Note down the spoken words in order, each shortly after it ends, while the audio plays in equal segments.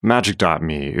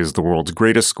Magic.me is the world's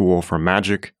greatest school for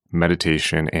magic,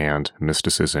 meditation, and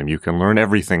mysticism. You can learn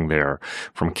everything there,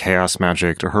 from chaos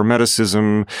magic to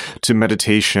hermeticism to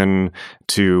meditation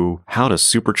to how to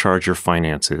supercharge your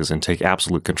finances and take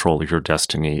absolute control of your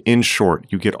destiny. In short,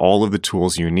 you get all of the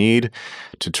tools you need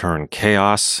to turn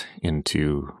chaos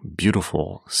into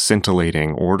beautiful,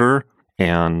 scintillating order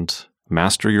and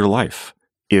master your life.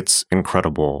 It's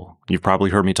incredible. You've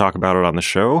probably heard me talk about it on the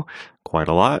show quite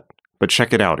a lot. But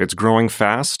check it out. It's growing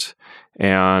fast.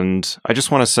 And I just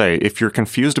want to say, if you're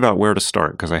confused about where to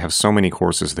start, because I have so many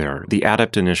courses there, the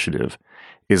Adept Initiative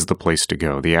is the place to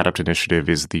go. The Adept Initiative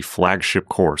is the flagship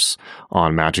course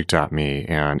on Magic.me,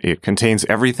 and it contains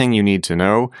everything you need to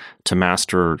know to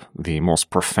master the most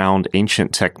profound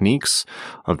ancient techniques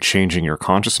of changing your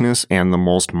consciousness and the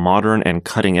most modern and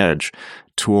cutting-edge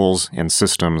tools and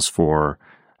systems for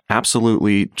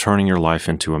absolutely turning your life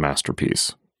into a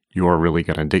masterpiece. You're really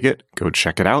going to dig it. Go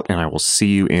check it out, and I will see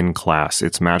you in class.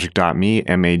 It's magic.me,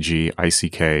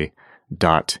 magick.me.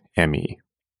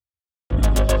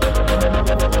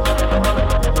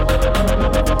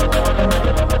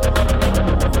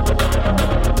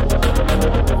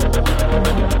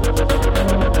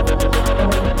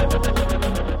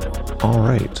 All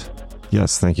right.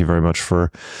 Yes, thank you very much for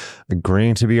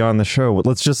agreeing to be on the show.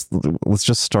 Let's just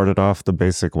start it off the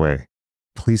basic way.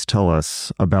 Please tell us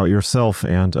about yourself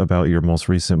and about your most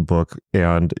recent book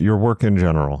and your work in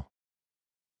general.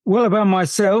 Well, about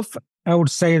myself, I would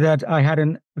say that I had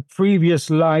a previous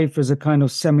life as a kind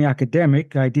of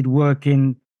semi-academic. I did work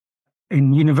in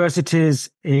universities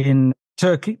in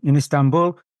Turkey, in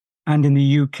Istanbul, and in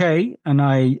the UK. And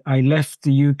I left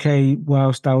the UK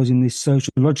whilst I was in the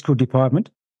sociological department.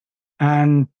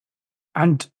 And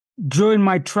during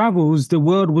my travels, the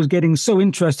world was getting so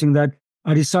interesting that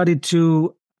I decided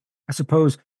to, I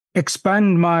suppose,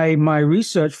 expand my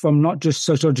research from not just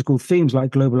sociological themes like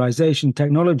globalization,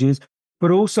 technologies, but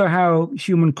also how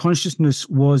human consciousness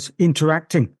was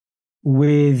interacting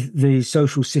with the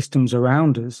social systems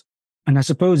around us. And I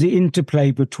suppose the interplay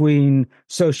between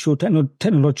social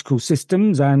technological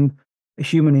systems and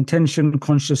human intention,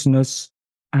 consciousness,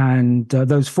 and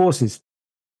those forces.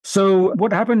 So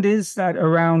what happened is that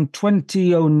around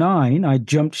 2009, I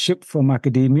jumped ship from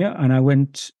academia and I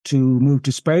went to move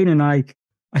to Spain, and I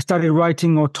started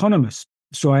writing autonomous.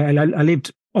 So I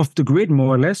lived off the grid,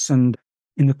 more or less, and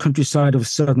in the countryside of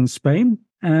southern Spain.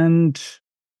 And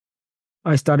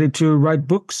I started to write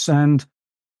books and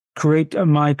create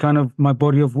my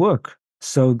body of work.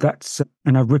 So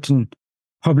and I've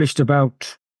published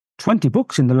about 20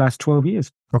 books in the last 12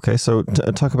 years. Okay, so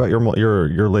talk about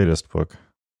your latest book.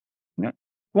 Yeah.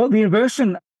 Well, the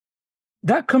Inversion,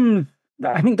 I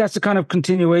think that's a kind of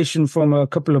continuation from a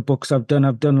couple of books I've done.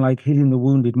 I've done like Healing the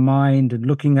Wounded Mind and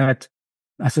looking at,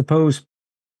 I suppose,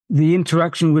 the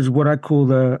interaction with what I call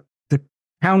the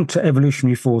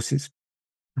counter-evolutionary forces.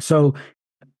 So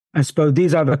I suppose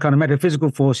these are the kind of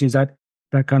metaphysical forces that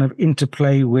kind of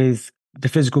interplay with the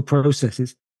physical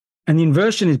processes. And the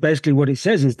inversion is basically what it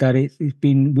says is that we've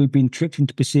been tricked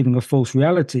into perceiving a false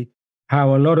reality.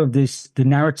 How a lot of the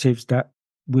narratives that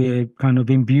we're kind of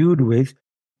imbued with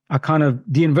are kind of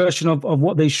the inversion of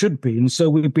what they should be. And so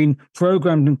we've been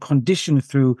programmed and conditioned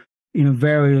through,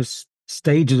 various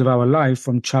stages of our life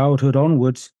from childhood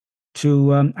onwards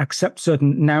to accept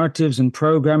certain narratives and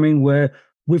programming where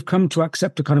we've come to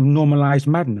accept a kind of normalized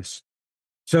madness.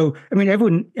 So, I mean,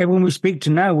 everyone we speak to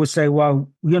now will say,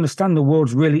 well, we understand the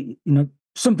world's really,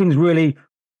 something's really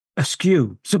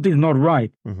askew, something's not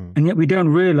right. Mm-hmm. And yet we don't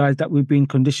realize that we've been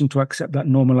conditioned to accept that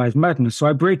normalized madness. So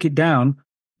I break it down,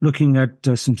 looking at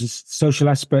some social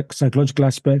aspects, psychological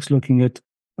aspects, looking at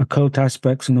occult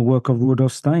aspects in the work of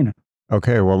Rudolf Steiner.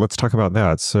 Okay, well, let's talk about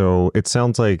that. So it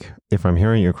sounds like, if I'm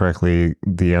hearing you correctly,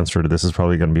 the answer to this is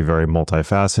probably going to be very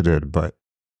multifaceted, but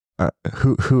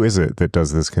who is it that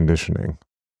does this conditioning?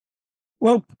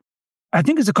 Well, I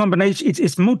think it's a combination.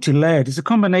 It's multi-layered. It's a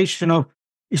combination of,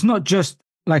 it's not just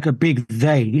like a big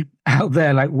they out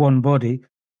there, like one body.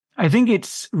 I think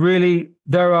it's really,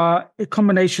 there are a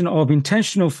combination of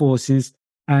intentional forces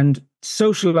and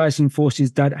socializing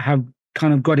forces that have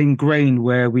kind of got ingrained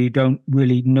where we don't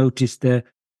really notice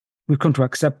we've come to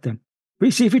accept them. But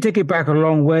you see, if you take it back a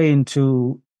long way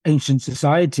into ancient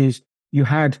societies, you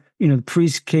had, the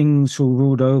priest kings who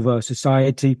ruled over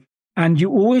society, and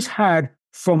you always had,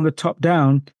 from the top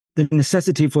down, the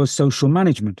necessity for social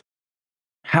management,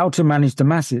 how to manage the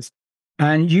masses.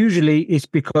 And usually it's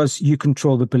because you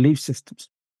control the belief systems.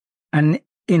 And,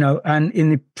 and in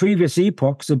the previous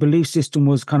epochs, the belief system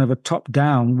was kind of a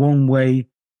top-down, one-way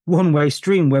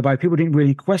stream whereby people didn't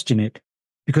really question it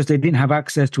because they didn't have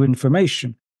access to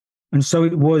information. And so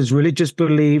it was religious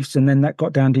beliefs, and then that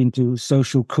got down into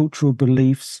social cultural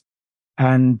beliefs.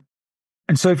 And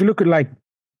so if you look at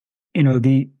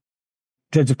the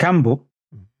Joseph Campbell,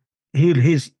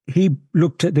 he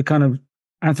looked at the kind of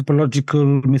anthropological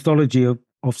mythology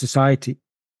of society.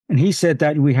 And he said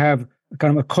that we have a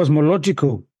kind of a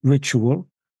cosmological ritual,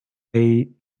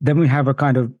 then we have a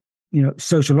kind of,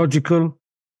 sociological,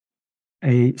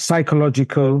 a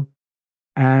psychological,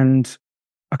 and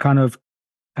a kind of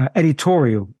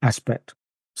editorial aspect.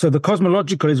 So the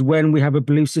cosmological is when we have a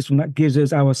belief system that gives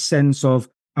us our sense of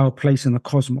our place in the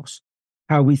cosmos,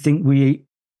 how we think we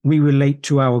relate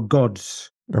to our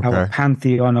gods, our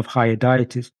pantheon of higher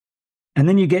deities. And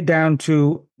then you get down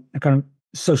to a kind of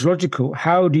sociological.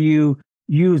 How do you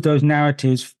use those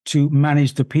narratives to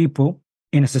manage the people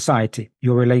in a society,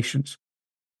 your relations?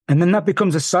 And then that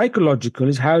becomes a psychological,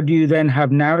 is how do you then have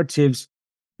narratives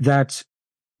that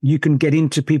you can get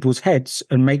into people's heads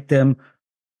and make them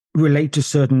relate to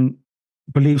certain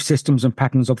belief systems and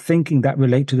patterns of thinking that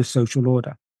relate to the social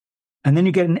order. And then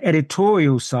you get an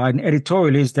editorial side. And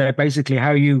editorial is there basically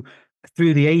how you,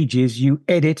 through the ages, you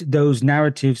edit those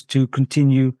narratives to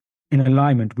continue in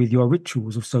alignment with your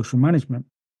rituals of social management.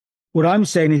 What I'm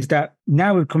saying is that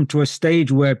now we've come to a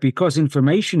stage where, because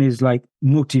information is like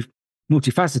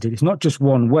multifaceted, it's not just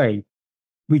one way.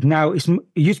 It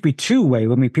used to be two-way.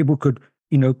 I mean, people could,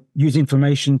 use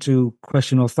information to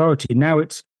question authority. Now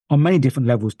it's on many different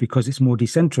levels because it's more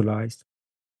decentralized.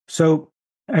 So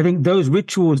I think those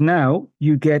rituals now,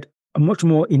 you get a much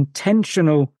more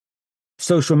intentional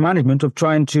social management of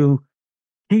trying to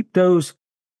keep those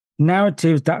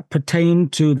narratives that pertain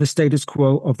to the status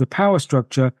quo of the power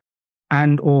structure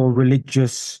and or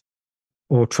religious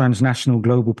or transnational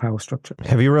global power structure.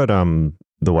 Have you read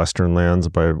The Western Lands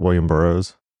by William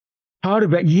Burroughs? Part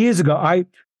of it years ago.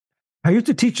 I used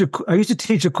to teach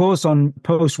a course on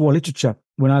post-war literature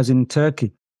when I was in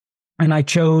Turkey, and I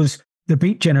chose the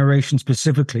Beat generation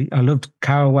specifically. I loved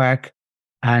Kerouac,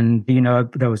 and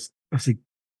there was obviously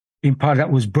in part of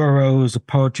that was Burroughs, the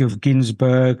poetry of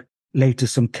Ginsberg, later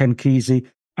some Ken Kesey.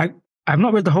 I've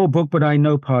not read the whole book, but I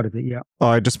know part of it. Yeah. Oh,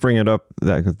 I just bring it up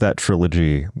that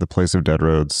trilogy, The Place of Dead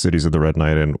Roads, Cities of the Red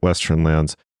Night, and Western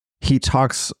Lands. He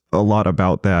talks a lot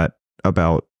about that,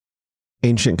 about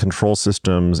ancient control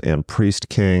systems and priest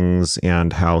kings,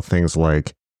 and how things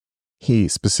like, he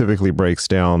specifically breaks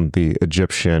down the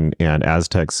Egyptian and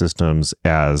Aztec systems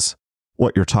as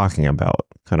what you're talking about,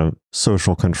 kind of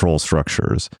social control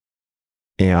structures.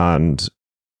 And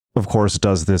of course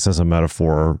does this as a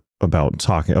metaphor about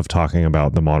talking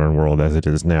about the modern world as it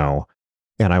is now.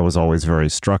 And I was always very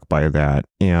struck by that.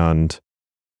 And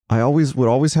I would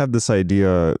always have this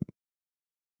idea.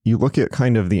 You look at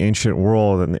kind of the ancient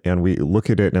world and we look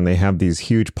at it, and they have these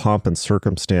huge pomp and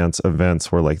circumstance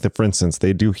events where, for instance,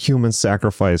 they do human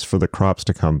sacrifice for the crops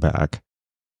to come back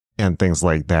and things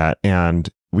like that. And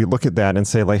we look at that and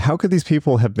say, how could these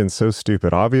people have been so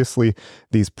stupid? Obviously,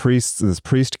 this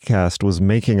priest caste was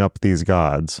making up these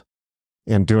gods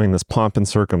and doing this pomp and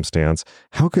circumstance.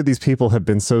 How could these people have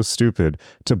been so stupid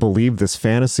to believe this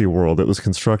fantasy world that was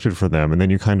constructed for them? And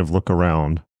then you kind of look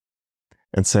around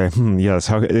and say, yes,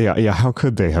 how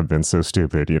could they have been so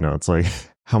stupid? It's like,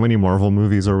 how many Marvel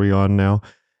movies are we on now?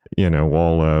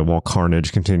 While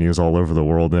carnage continues all over the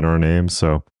world in our name.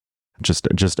 So just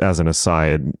as an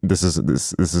aside, this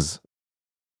is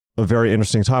a very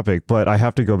interesting topic, but I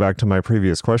have to go back to my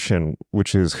previous question,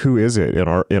 which is, who is it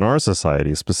in our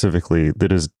society specifically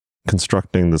that is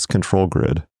constructing this control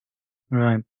grid?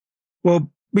 Right. Well,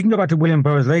 we can go back to William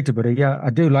Burroughs later, but I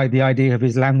do like the idea of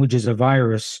his language as a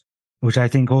virus, which I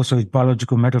think also his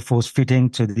biological metaphors fit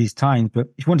into these times. But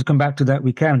if you want to come back to that,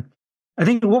 we can. I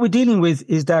think what we're dealing with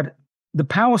is that the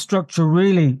power structure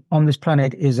really on this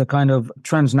planet is a kind of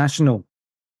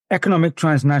economic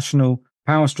transnational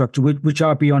power structure, which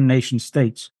are beyond nation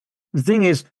states. The thing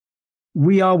is,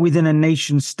 we are within a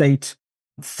nation state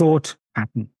thought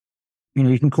pattern.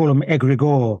 You can call them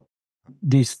egregore,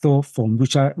 these thought forms,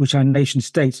 which are nation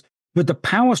states. But the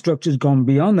power structure has gone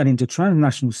beyond that into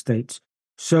transnational states.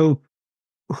 So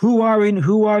who are in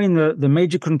the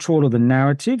major control of the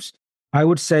narratives? I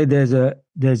would say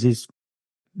there's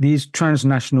these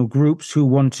transnational groups who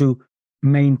want to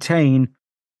maintain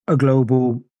a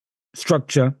global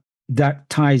structure that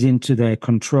ties into their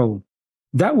control.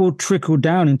 That will trickle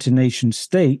down into nation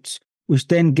states, which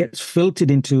then gets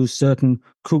filtered into certain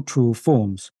cultural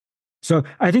forms. So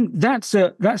I think that's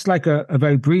like a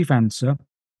very brief answer.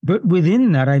 But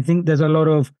within that, I think there's a lot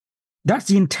of, that's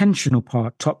the intentional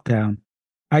part, top down.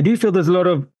 I do feel there's a lot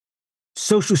of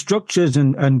social structures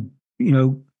and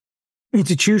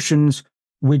institutions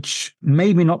which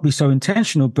maybe not be so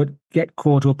intentional, but get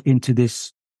caught up into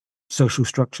this social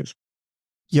structures.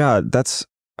 Yeah, that's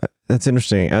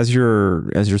interesting. As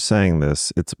you're saying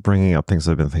this, it's bringing up things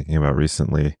I've been thinking about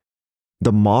recently.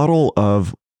 The model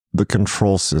of the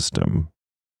control system,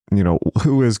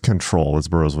 who is control, as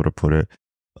Burroughs would have put it,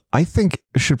 I think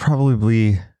should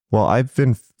probably, well, I've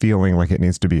been feeling like it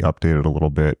needs to be updated a little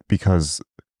bit because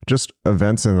just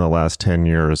events in the last 10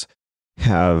 years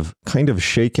have kind of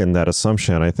shaken that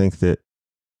assumption. I think that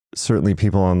certainly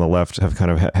people on the left have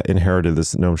kind of inherited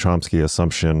this Noam Chomsky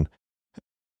assumption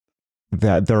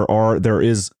that there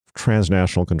is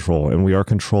transnational control and we are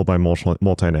controlled by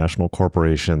multinational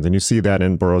corporations. And you see that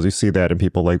in Burroughs, you see that in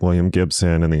people like William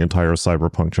Gibson and the entire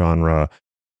cyberpunk genre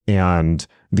and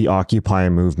the Occupy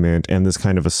movement and this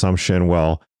kind of assumption,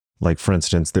 well, like for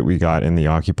instance, that we got in the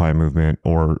Occupy movement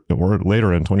or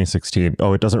later in 2016,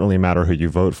 it doesn't really matter who you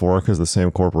vote for because the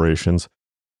same corporations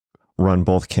run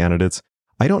both candidates.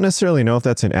 I don't necessarily know if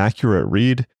that's an accurate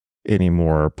read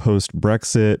anymore.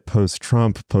 Post-Brexit,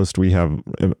 post-Trump, we have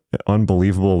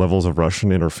unbelievable levels of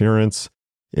Russian interference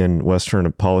in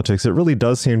Western politics. It really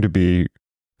does seem to be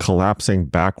collapsing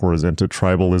backwards into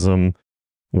tribalism,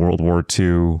 World War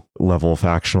II level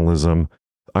factionalism.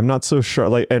 I'm not so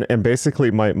sure. And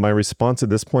basically my response at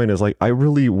this point is I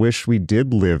really wish we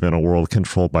did live in a world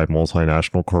controlled by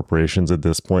multinational corporations at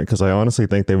this point, because I honestly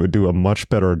think they would do a much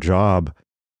better job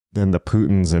than the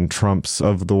Putins and Trumps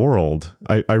of the world.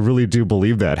 I really do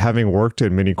believe that, having worked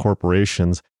in many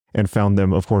corporations and found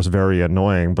them, of course, very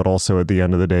annoying, but also at the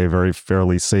end of the day,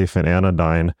 fairly safe and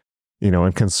anodyne,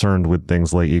 and concerned with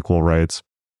things like equal rights.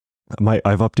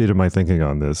 I've updated my thinking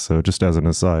on this, so just as an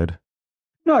aside.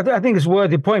 No, I think it's a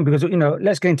worthy point because,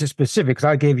 let's get into specifics.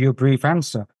 I gave you a brief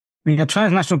answer. I mean,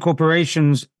 transnational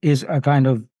corporations is a kind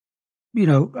of,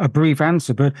 a brief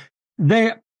answer, but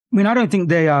I don't think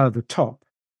they are the top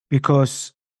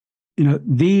because,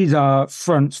 these are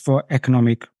fronts for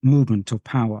economic movement of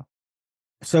power.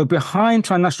 So behind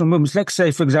transnational movements, let's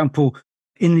say, for example,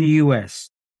 in the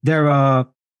US, there are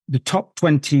the top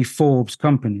 20 Forbes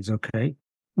companies, okay?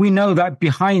 We know that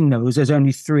behind those, there's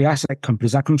only 3 asset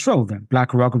companies that control them: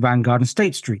 BlackRock, Vanguard, and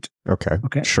State Street. Okay.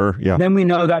 Sure. Yeah. Then we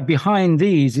know that behind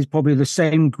these is probably the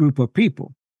same group of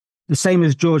people. The same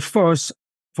as George Soros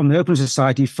from the Open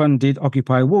Society funded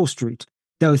Occupy Wall Street.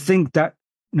 They'll think that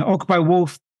Occupy Wall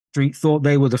Street thought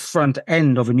they were the front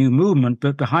end of a new movement,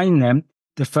 but behind them,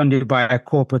 they're funded by a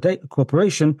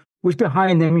corporation, which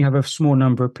behind them you have a small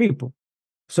number of people.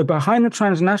 So behind the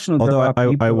transnational, although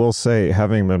I will say,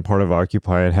 having been part of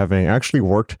Occupy and having actually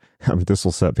worked, this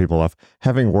will set people off,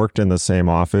 having worked in the same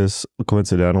office,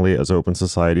 coincidentally, as Open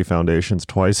Society Foundations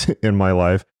twice in my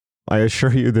life, I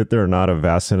assure you that they're not a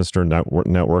vast, sinister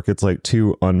network. It's like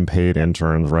 2 unpaid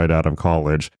interns right out of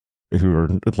college who are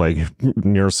like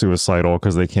near suicidal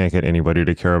because they can't get anybody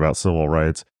to care about civil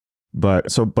rights. But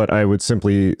I would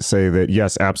simply say that,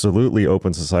 yes, absolutely,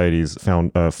 Open Societies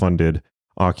funded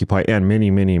Occupy and many,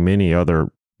 many, many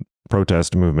other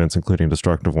protest movements, including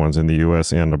destructive ones in the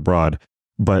US and abroad.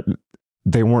 But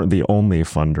they weren't the only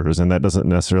funders, and that doesn't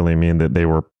necessarily mean that they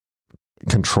were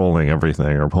controlling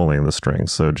everything or pulling the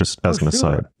strings. So just as an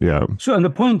aside, yeah. Sure, and the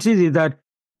point is that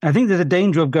I think there's a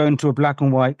danger of going to a black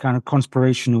and white kind of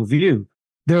conspirational view.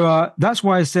 That's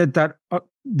why I said that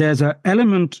there's an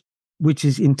element which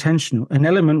is intentional, an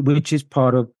element which is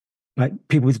part of like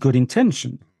people with good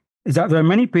intention, is that there are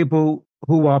many people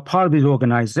who are part of these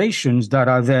organizations that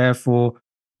are there for,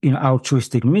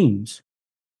 altruistic means.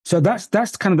 So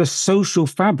that's kind of the social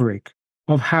fabric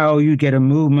of how you get a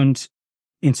movement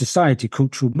in society,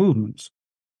 cultural movements.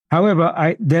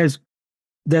 However, there's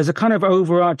a kind of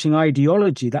overarching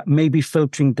ideology that may be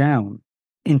filtering down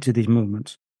into these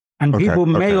movements. And people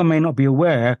may or may not be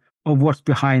aware of what's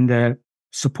behind their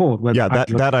support. Yeah,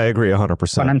 that I agree 100%.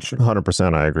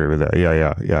 100% I agree with that.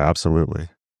 Yeah, absolutely.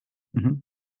 Mm-hmm.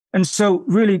 And so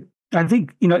really, I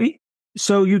think,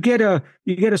 so you get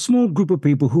a small group of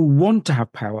people who want to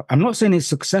have power. I'm not saying it's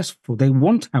successful. They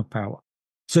want to have power.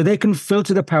 So they can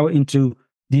filter the power into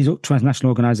these transnational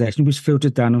organizations, which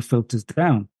filters down and filters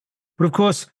down. But of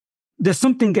course, there's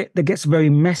something that gets very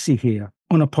messy here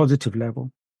on a positive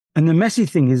level. And the messy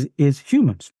thing is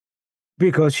humans,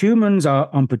 because humans are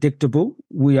unpredictable.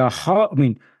 We are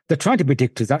they're trying to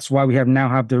predict us. That's why we now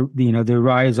have the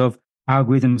rise of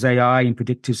algorithms, AI, and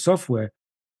predictive software.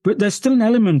 But there's still an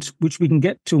element which we can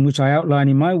get to, and which I outline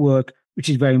in my work, which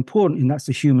is very important, and that's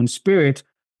the human spirit,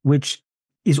 which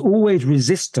is always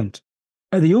resistant.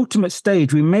 At the ultimate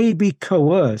stage, we may be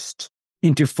coerced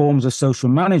into forms of social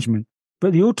management, but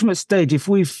at the ultimate stage, if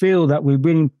we feel that we're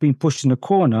being pushed in a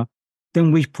corner,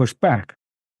 then we push back.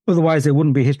 Otherwise, there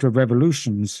wouldn't be a history of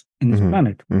revolutions in this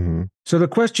planet. So the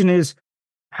question is,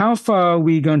 how far are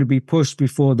we going to be pushed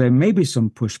before there may be some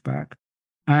pushback?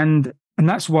 And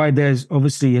that's why there's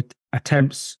obviously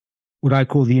attempts, what I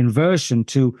call the inversion,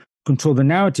 to control the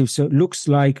narrative. So it looks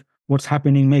like what's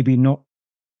happening, maybe not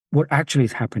what actually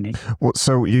is happening. Well,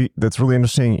 so that's really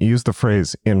interesting. You use the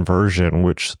phrase inversion,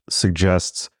 which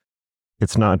suggests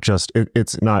it's not just,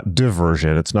 it's not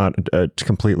diversion. It's not a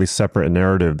completely separate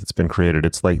narrative that's been created.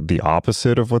 It's like the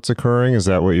opposite of what's occurring. Is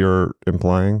that what you're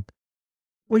implying?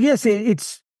 Well, yes,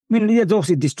 it's, I mean, there's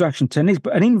obviously distraction techniques,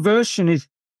 but an inversion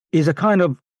is a kind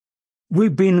of,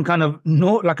 we've been kind of,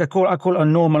 like I call it a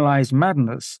normalized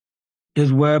madness,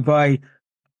 is whereby,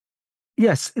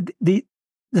 yes, the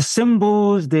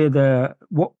symbols, I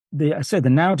said, the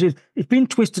narrative, it's been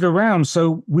twisted around.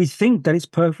 So we think that it's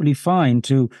perfectly fine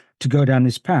to go down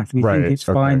this path. We think it's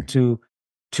fine to,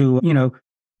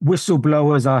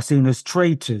 whistleblowers are seen as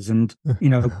traitors, and,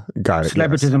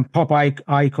 celebrities and pop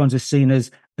icons are seen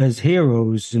as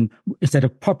heroes and instead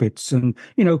of puppets, and,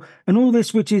 and all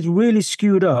this, which is really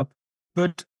skewed up.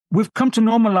 But we've come to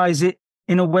normalize it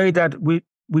in a way that we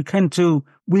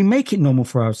make it normal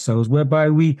for ourselves, whereby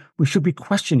we should be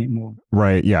questioning it more.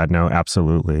 Right. Yeah. No,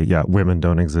 absolutely. Yeah. Women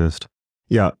don't exist.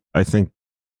 Yeah. I think,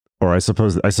 or I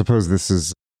suppose this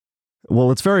is,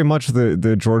 well, it's very much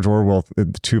the George Orwell,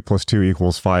 2 +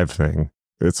 2 = 5 thing.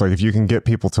 It's like, if you can get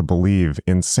people to believe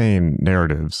insane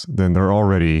narratives, then they're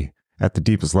already at the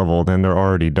deepest level, then they're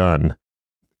already done.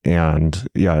 And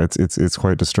yeah, it's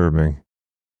quite disturbing.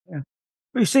 Yeah.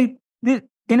 But you see,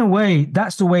 in a way,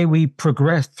 that's the way we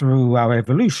progressed through our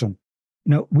evolution.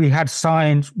 We had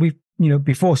science.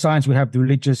 Before science, we have the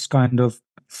religious kind of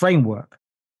framework.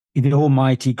 The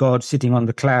Almighty God sitting on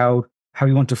the cloud. How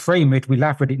you want to frame it, we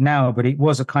laugh at it now, but it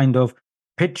was a kind of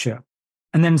picture.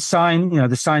 And then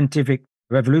the scientific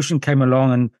revolution came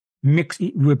along and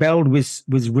rebelled with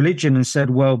religion and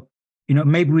said, well,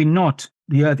 maybe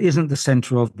the Earth isn't the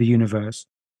center of the universe,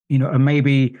 and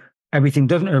maybe everything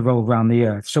doesn't revolve around the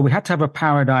Earth. So we had to have a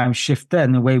paradigm shift there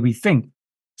in the way we think.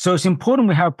 So it's important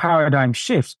we have paradigm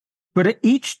shifts, but at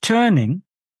each turning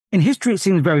in history, it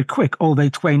seems very quick. Oh, they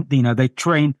change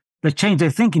their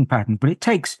thinking patterns, but it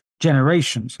takes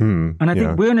generations. And I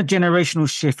think we're in a generational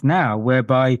shift now,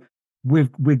 whereby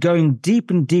we're going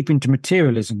deep and deep into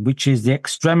materialism, which is the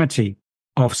extremity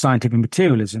of scientific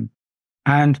materialism.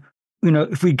 And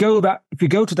if we go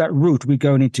to that route, we're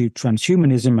going into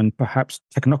transhumanism and perhaps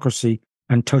technocracy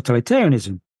and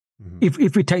totalitarianism.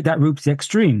 If we take that route to the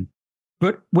extreme.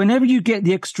 But whenever you get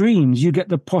the extremes, you get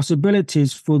the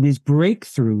possibilities for these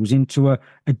breakthroughs into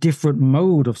a different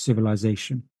mode of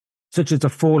civilization, such as the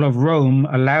fall of Rome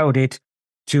allowed it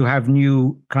to have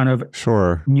new kind of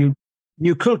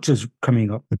new cultures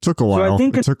coming up. It took a while. So I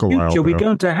think in the future, we're though.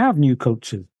 going to have new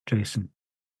cultures, Jason.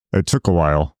 It took a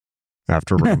while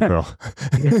after Rome fell.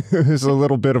 There's a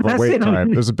little bit of a wait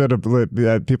time. There's a bit of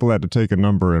people had to take a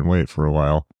number and wait for a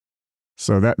while.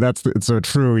 So that's so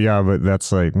true. Yeah, but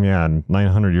that's like, man,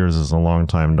 900 years is a long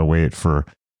time to wait for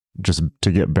just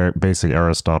to get basic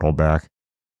Aristotle back.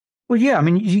 Well, yeah, I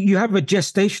mean, you have a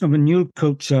gestation of a new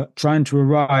culture trying to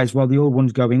arise while the old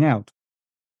one's going out.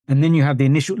 And then you have the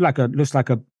initial,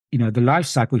 the life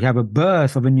cycle. You have a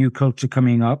birth of a new culture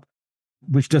coming up,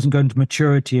 which doesn't go into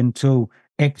maturity until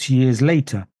X years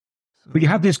later. But you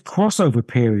have this crossover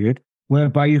period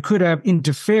whereby you could have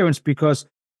interference because,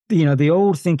 the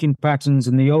old thinking patterns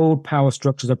and the old power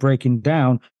structures are breaking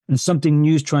down and something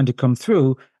new is trying to come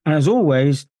through. And as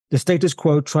always, the status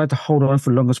quo tried to hold on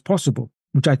for as long as possible,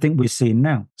 which I think we're seeing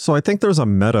now. So I think there's a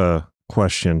meta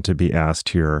question to be asked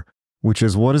here, which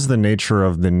is, what is the nature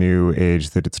of the new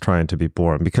age that it's trying to be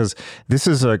born? Because this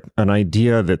is an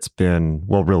idea that's been,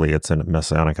 well, really, it's a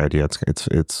messianic idea. It's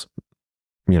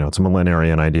a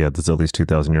millenarian idea that's at least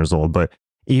 2,000 years old. But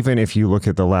even if you look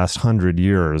at the last 100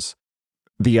 years,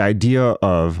 the idea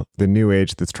of the new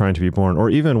age that's trying to be born, or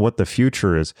even what the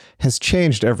future is, has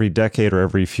changed every decade or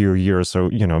every few years. So,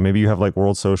 maybe you have like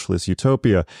world socialist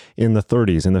utopia in the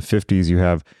 30s. In the 50s, you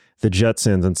have the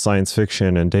Jetsons and science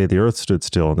fiction and Day the Earth Stood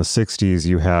Still. In the 60s,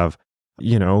 you have,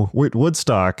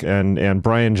 Woodstock and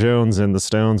Brian Jones and the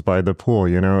Stones by the pool,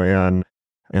 and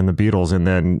the Beatles. And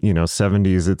then,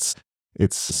 70s,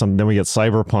 then we get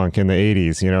cyberpunk in the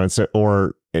 80s,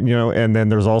 and then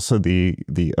there's also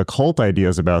the occult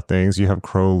ideas about things. You have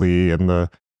Crowley in the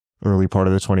early part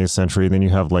of the 20th century. Then you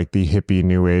have like the hippie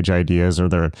new age ideas,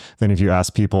 then if you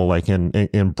ask people like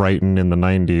in Brighton in the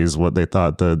 90s what they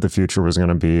thought the future was going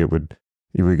to be,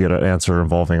 you would get an answer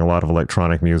involving a lot of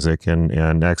electronic music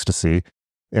and ecstasy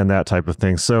and that type of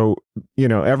thing. So,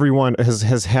 everyone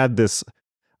has had this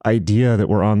idea that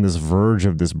we're on this verge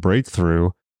of this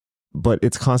breakthrough, but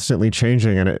it's constantly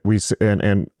changing, and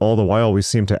and all the while we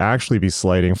seem to actually be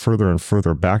sliding further and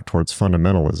further back towards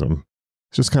fundamentalism.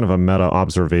 It's just kind of a meta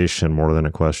observation more than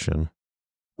a question.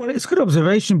 Well, it's a good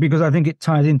observation because I think it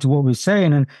ties into what we're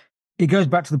saying, and it goes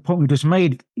back to the point we just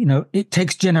made. It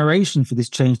takes generations for this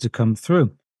change to come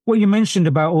through. What you mentioned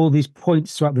about all these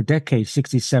points throughout the decades,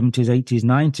 60s, 70s, 80s,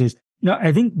 90s,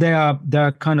 I think they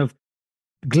are kind of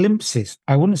glimpses.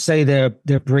 I wouldn't say they're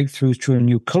breakthroughs to a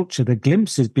new culture. They're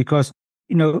glimpses because,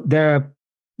 they're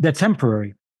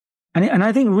temporary. And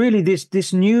I think really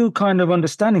this new kind of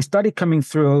understanding started coming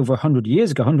through over 100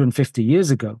 years ago, 150 years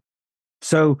ago.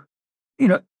 So,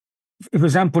 for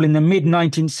example, in the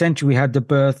mid-19th century, we had the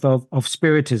birth of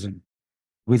Spiritism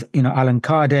with, Allan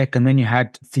Kardec, and then you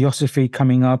had Theosophy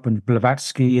coming up and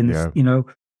Blavatsky, and,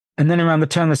 and then around the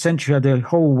turn of the century, you had the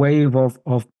whole wave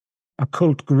of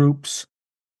occult groups.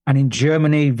 And in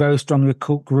Germany, very strong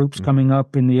occult groups coming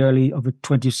up in the early of the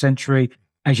 20th century,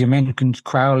 as you mentioned,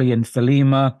 Crowley and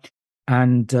Thelema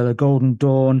and the Golden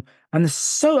Dawn. And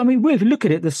there's if you look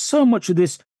at it, there's so much of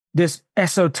this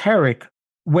esoteric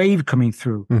wave coming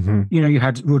through. Mm-hmm. You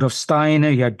had Rudolf Steiner,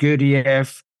 you had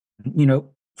Gurdjieff,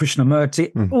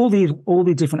 Krishnamurti, all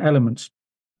these different elements.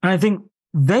 And I think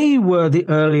they were the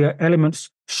earlier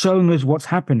elements showing us what's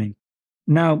happening.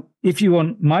 Now, if you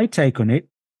want my take on it,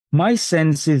 my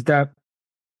sense is that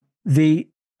the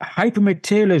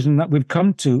hypermaterialism that we've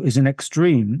come to is an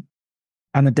extreme,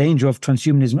 and the danger of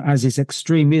transhumanism as is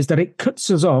extreme is that it cuts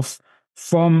us off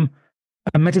from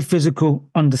a metaphysical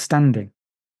understanding.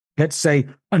 Let's say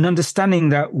an understanding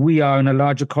that we are in a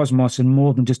larger cosmos and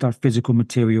more than just our physical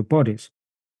material bodies.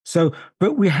 So,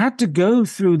 but we had to go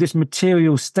through this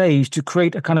material stage to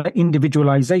create a kind of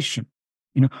individualization.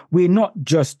 We're not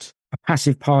just a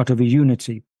passive part of a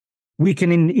unity. We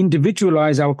can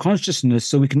individualize our consciousness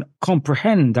so we can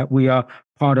comprehend that we are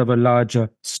part of a larger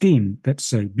scheme, let's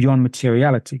say, beyond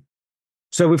materiality.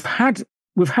 So we've had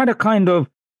a kind of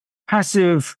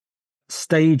passive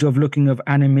stage of looking of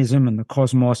animism and the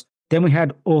cosmos. Then we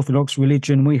had Orthodox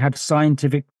religion, we had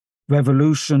scientific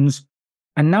revolutions.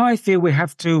 And now I feel we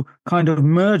have to kind of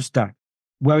merge that,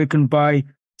 where we can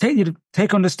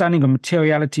take understanding of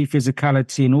materiality,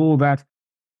 physicality, and all that,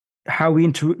 how we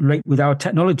interrelate with our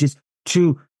technologies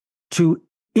to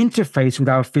interface with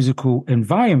our physical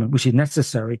environment, which is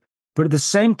necessary, but at the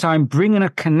same time bringing a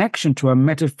connection to a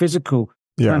metaphysical,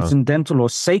 transcendental or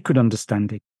sacred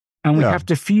understanding. And we have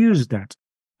to fuse that.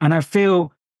 And I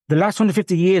feel the last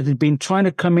 150 years has been trying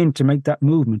to come in to make that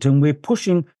movement, and we're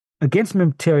pushing against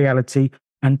materiality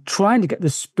and trying to get the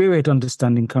spirit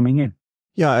understanding coming in.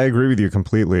 Yeah, I agree with you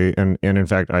completely. And in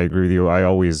fact, I agree with you. I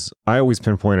always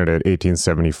pinpointed at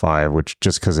 1875, which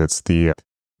just because it's the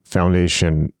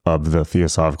foundation of the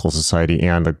Theosophical Society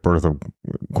and the birth of,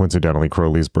 coincidentally,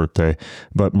 Crowley's birthday,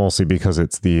 but mostly because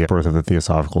it's the birth of the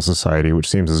Theosophical Society, which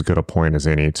seems as good a point as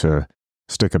any to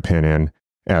stick a pin in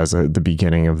as the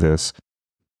beginning of this.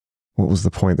 What was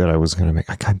the point that I was going to make?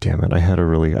 God damn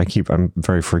it. I'm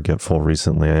very forgetful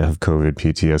recently. I have COVID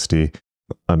PTSD.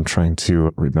 I'm trying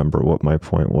to remember what my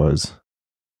point was.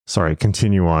 Sorry,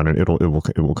 continue on and it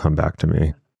will come back to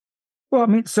me. Well,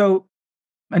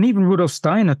 and even Rudolf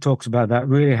Steiner talks about that,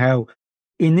 really, how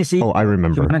in this... I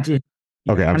remember. Humanity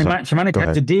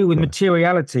had to deal with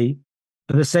materiality,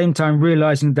 at the same time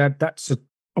realizing that that's an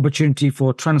opportunity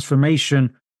for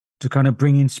transformation to kind of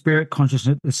bring in spirit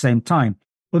consciousness at the same time.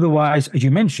 Otherwise, as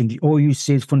you mentioned, all you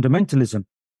see is fundamentalism.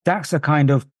 That's a kind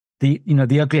of the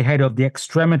ugly head of the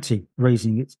extremity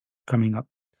raising its coming up.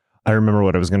 I remember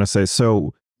what I was going to say.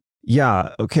 So,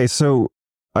 yeah, okay, so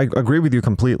I agree with you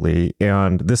completely.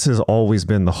 And this has always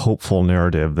been the hopeful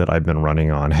narrative that I've been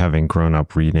running on, having grown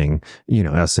up reading,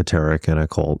 esoteric and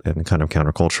occult and kind of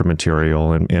counterculture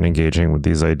material and engaging with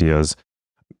these ideas.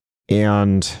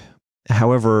 And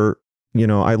however,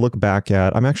 I look back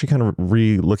at, I'm actually kind of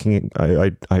re-looking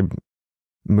at, I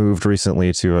moved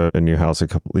recently to a new house a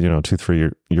couple,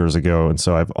 2-3 years ago. And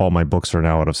so all my books are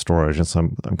now out of storage. And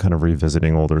so I'm kind of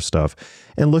revisiting older stuff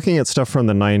and looking at stuff from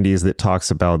the 90s that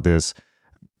talks about this,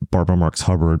 Barbara Marx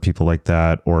Hubbard, people like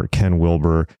that, or Ken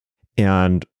Wilber,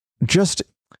 and just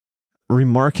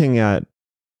remarking at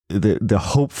the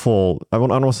hopeful, I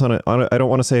don't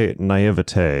want to say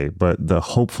naivete, but the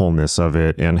hopefulness of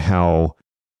it and how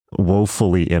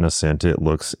woefully innocent it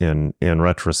looks in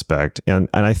retrospect. And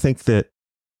I think that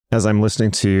as I'm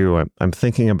listening to you, I'm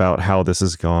thinking about how this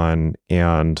has gone,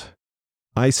 and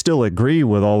I still agree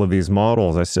with all of these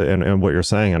models and what you're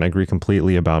saying, and I agree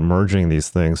completely about merging these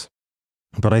things.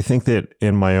 But I think that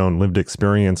in my own lived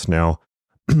experience now,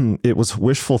 it was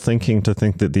wishful thinking to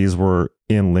think that these were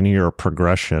in linear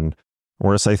progression.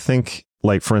 Whereas I think,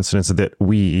 like, for instance, that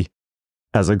we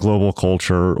as a global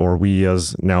culture, or we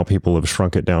as now people have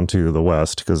shrunk it down to the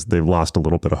West because they've lost a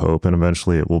little bit of hope, and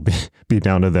eventually it will be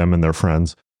down to them and their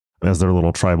friends as their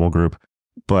little tribal group.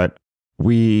 But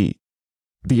the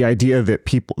idea that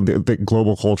that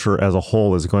global culture as a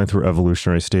whole is going through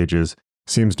evolutionary stages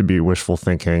seems to be wishful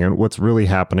thinking. And what's really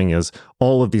happening is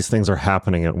all of these things are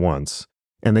happening at once,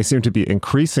 and they seem to be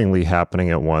increasingly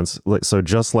happening at once. So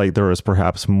just like there is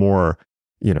perhaps more,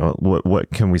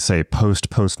 what can we say,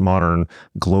 postmodern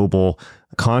global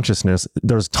consciousness,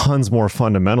 there's tons more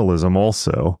fundamentalism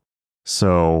also.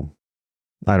 So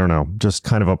I don't know, just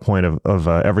kind of a point of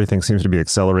everything seems to be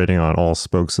accelerating on all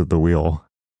spokes of the wheel.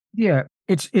 Yeah,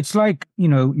 it's like,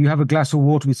 you have a glass of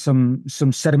water with some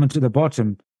sediment at the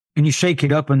bottom, and you shake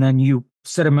it up, and then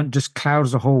sediment just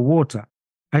clouds the whole water.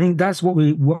 I think that's what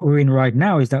we're in right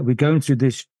now, is that we're going through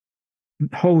this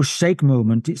whole shake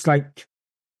moment. It's like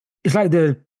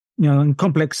in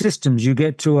complex systems, you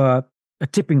get to a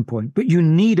tipping point, but you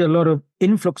need a lot of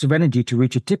influx of energy to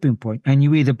reach a tipping point, and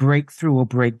you either break through or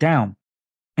break down.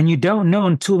 And you don't know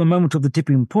until the moment of the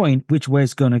tipping point which way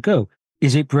it's going to go.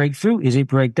 Is it breakthrough? Is it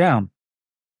break down?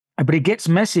 But it gets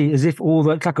messy, as if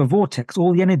it's like a vortex.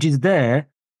 All the energy is there,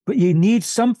 but you need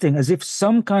something, as if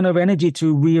some kind of energy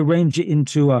to rearrange it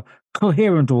into a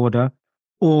coherent order,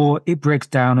 or it breaks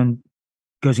down and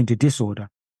goes into disorder.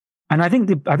 And I think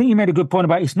you made a good point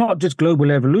about it's not just global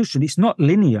evolution. It's not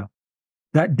linear.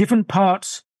 That different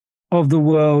parts of the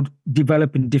world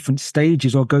develop in different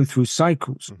stages or go through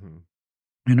cycles.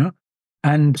 Mm-hmm.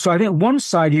 And so I think one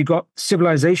side you've got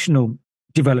civilizational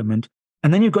development,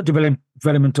 and then you've got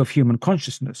development of human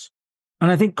consciousness.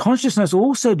 And I think consciousness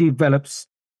also develops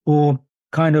or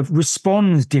kind of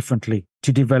responds differently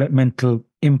to developmental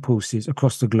impulses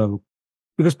across the globe,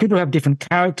 because people have different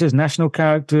characters, national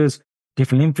characters,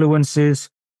 different influences.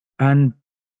 And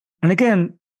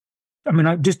again, I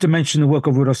mean, just to mention the work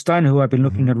of Rudolf Steiner, who I've been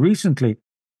looking at recently,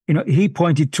 he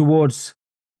pointed towards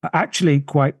actually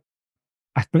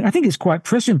I think it's quite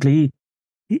presciently,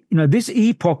 this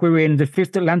epoch we're in, the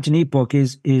Fifth Atlantean epoch,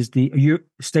 is the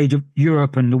stage of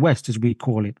Europe and the West, as we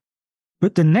call it.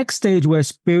 But the next stage where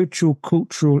spiritual,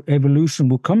 cultural evolution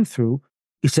will come through,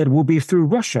 he said, will be through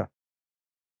Russia.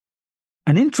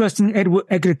 And interesting,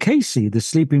 Edgar Cayce, the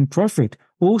sleeping prophet,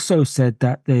 also said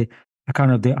that the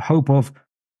hope of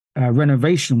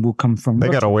renovation will come from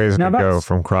Russia. They got a ways to go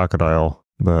from crocodile,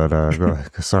 but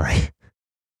sorry.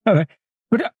 Okay.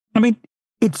 But I mean,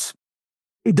 it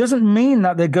doesn't mean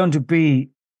that they're going to be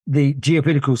the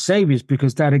geopolitical saviors,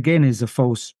 because that again is a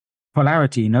false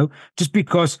polarity. Just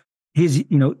because he's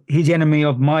enemy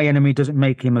of my enemy doesn't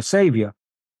make him a savior.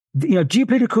 It's a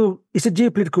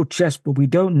geopolitical chess, but we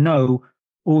don't know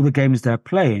all the games they're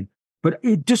playing. But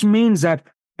it just means that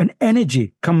an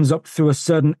energy comes up through a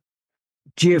certain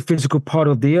geophysical part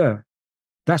of the earth.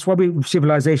 That's why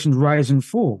civilizations rise and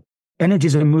fall.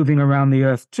 Energies are moving around the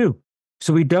earth too.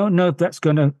 So we don't know if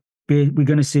we're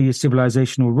going to see a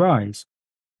civilizational rise.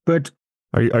 But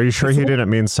are you sure he didn't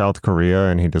mean South Korea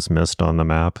and he just missed on the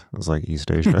map? It was like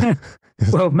East Asia.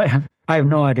 Well, I have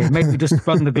no idea. Maybe just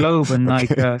spun the globe and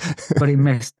but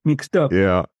it mixed up.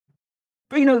 Yeah.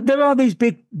 But there are these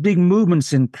big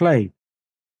movements in play.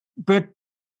 But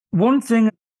one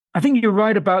thing, I think you're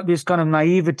right about this kind of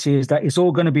naivety, is that it's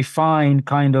all going to be fine,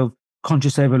 kind of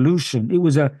conscious evolution.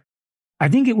 I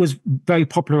think it was very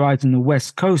popularized in the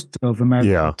West Coast of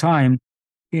America at the time,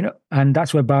 and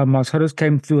that's where Biomass Huddles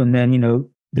came through, and then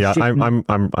yeah,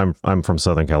 I'm from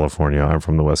Southern California. I'm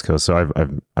from the West Coast, so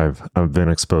I've been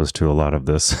exposed to a lot of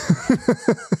this.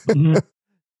 Mm-hmm.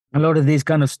 A lot of these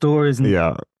kind of stories.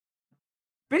 Yeah,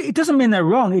 but it doesn't mean they're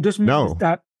wrong. It just means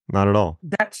that not at all.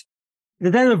 That's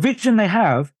they're a vision they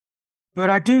have, but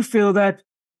I do feel that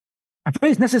I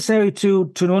think it's necessary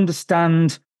to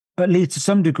understand, at least to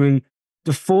some degree,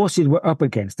 the forces we're up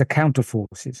against, the counter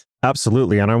forces.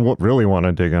 Absolutely. And I really want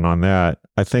to dig in on that.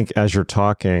 I think as you're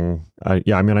talking, I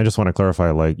just want to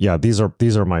clarify, these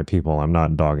are my people. I'm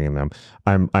not dogging them.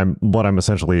 What I'm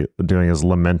essentially doing is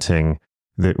lamenting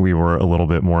that we were a little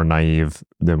bit more naive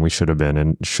than we should have been,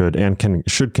 and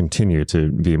should continue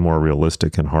to be more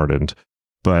realistic and hardened.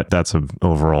 But that's an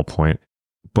overall point.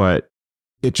 But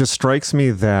it just strikes me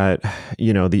that,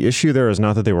 the issue there is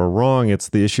not that they were wrong. It's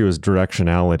the issue is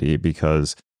directionality,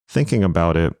 because thinking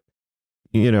about it,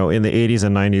 in the 80s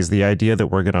and 90s, the idea that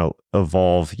we're going to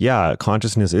evolve,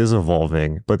 consciousness is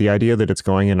evolving, but the idea that it's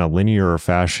going in a linear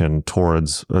fashion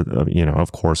towards,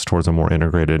 of course, towards a more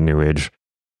integrated New Age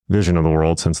vision of the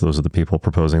world, since those are the people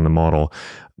proposing the model,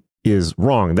 is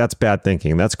wrong. That's bad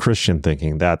thinking. That's Christian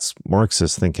thinking. That's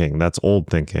Marxist thinking. That's old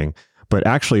thinking. But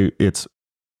actually, it's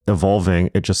evolving.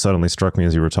 It just suddenly struck me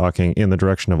as you were talking in the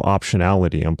direction of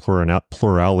optionality and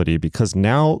plurality, because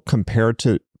now compared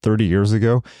to 30 years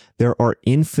ago, there are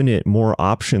infinite more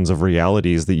options of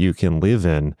realities that you can live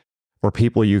in or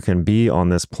people you can be on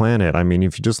this planet. I mean,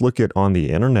 if you just look at on the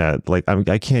internet, like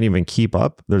I can't even keep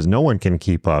up. There's no one can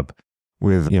keep up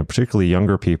with, particularly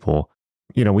younger people.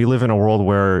 We live in a world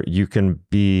where you can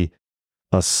be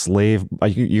a slave.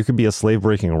 You could be a slave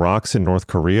breaking rocks in North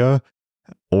Korea,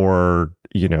 or,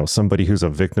 somebody who's a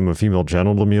victim of female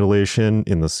genital mutilation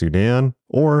in the Sudan,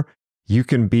 or you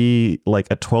can be like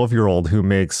a 12-year-old who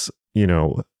makes,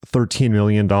 $13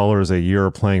 million a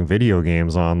year playing video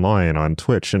games online on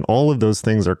Twitch. And all of those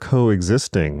things are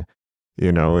coexisting.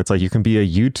 It's like you can be a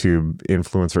YouTube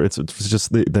influencer. It's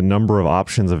just the number of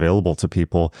options available to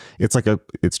people. It's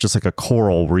just like a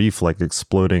coral reef, like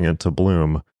exploding into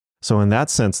bloom. So in that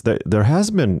sense, there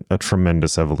has been a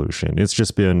tremendous evolution. It's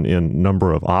just been in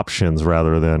number of options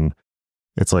rather than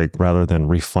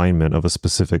refinement of a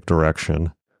specific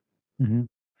direction. Mm-hmm.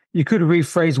 You could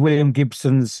rephrase William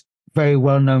Gibson's very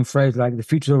well-known phrase, like the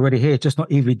future's already here, it's just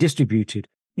not evenly distributed.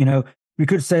 We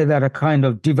could say that a kind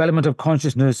of development of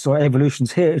consciousness or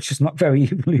evolution's here, it's just not very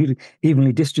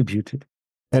evenly distributed.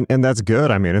 And that's good.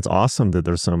 I mean, it's awesome that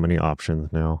there's so many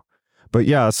options now. But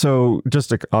yeah, so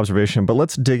just an observation, but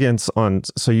let's dig in on,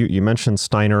 so you mentioned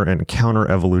Steiner and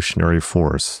counter-evolutionary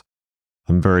force.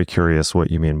 I'm very curious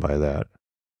what you mean by that.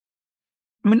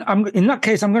 I mean, in that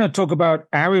case, I'm going to talk about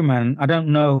Ahriman. I don't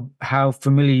know how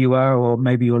familiar you are, or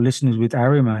maybe your listeners, with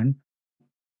Ahriman.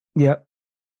 Yeah.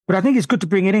 But I think it's good to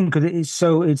bring it in because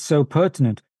it's so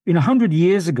pertinent. 100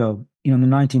 years ago, in the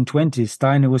 1920s,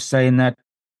 Steiner was saying that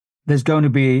there's going to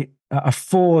be a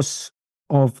force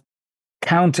of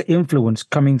counter influence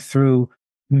coming through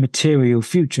material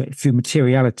future, through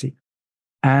materiality.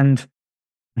 And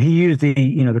he used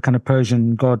the kind of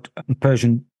Persian kind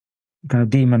of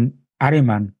demon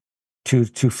Ahriman to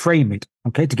frame it,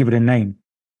 okay, to give it a name.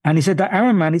 And he said that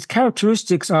Ahriman, its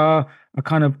characteristics are a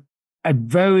kind of a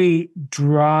very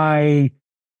dry,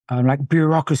 like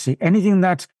bureaucracy, anything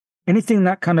that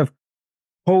kind of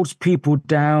holds people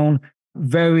down,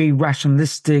 very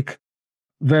rationalistic,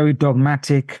 very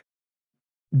dogmatic,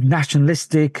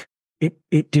 nationalistic.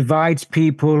 It divides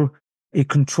people, it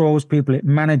controls people, it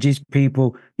manages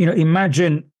people.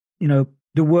 Imagine,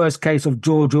 the worst case of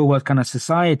George Orwell's kind of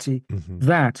society,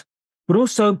 that. But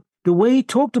also the way he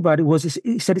talked about it was,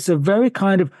 he said it's a very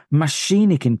kind of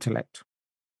machinic intellect,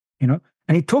 and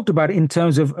he talked about it in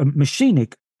terms of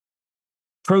machinic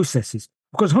processes.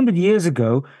 Because 100 years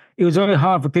ago, it was very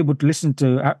hard for people to listen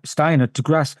to Steiner to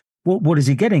grasp what is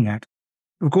he getting at.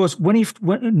 Of course,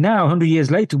 now 100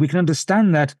 years later, we can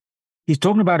understand that he's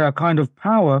talking about a kind of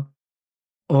power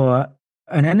or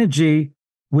an energy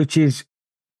which is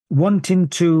wanting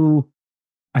to,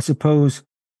 I suppose,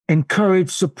 encourage,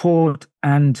 support,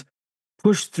 and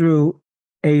push through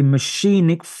a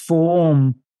machinic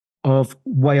form of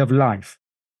way of life,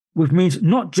 which means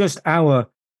not just our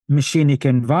machinic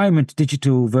environment,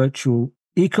 digital, virtual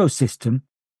ecosystem,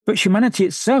 but humanity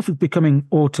itself is becoming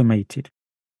automated.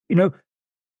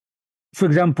 For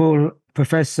example,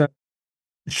 Professor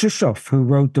Shushoff, who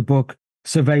wrote the book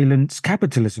Surveillance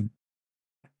Capitalism.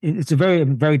 It's a very,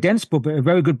 very dense book, but a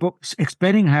very good book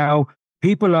explaining how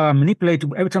people are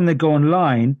manipulated every time they go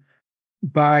online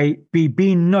by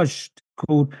being nudged,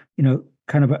 called,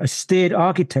 kind of a steered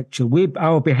architecture.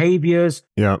 Our behaviors,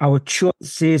 our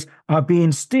choices are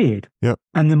being steered. Yep.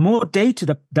 And the more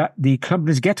data that the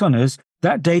companies get on us,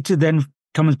 that data then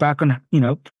comes back on,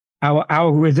 our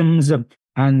algorithms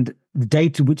and the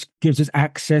data which gives us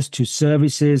access to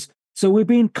services. So we're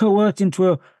being coerced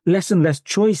into less and less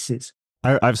choices.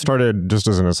 I've started, just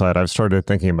as an aside, I've started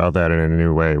thinking about that in a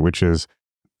new way, which is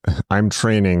I'm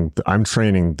training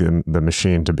the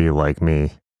machine to be like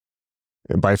me.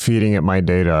 By feeding it my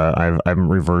data, I'm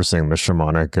reversing the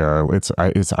shamanic.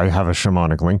 I have a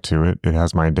shamanic link to it. It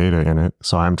has my data in it,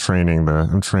 so I'm training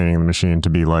the machine to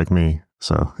be like me.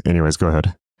 So, anyways, go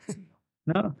ahead.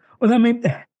 No, well, I mean,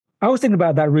 I was thinking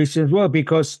about that recently as well,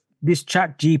 because this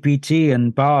Chat GPT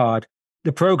and Bard,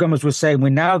 the programmers were saying we're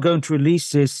now going to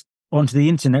release this onto the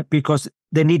internet because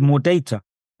they need more data.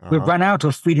 We've run out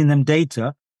of feeding them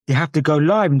data. They have to go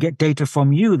live and get data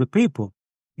from you, the people,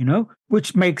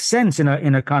 which makes sense in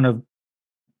a kind of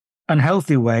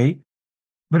unhealthy way.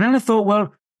 But then I thought,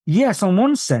 well, yes, on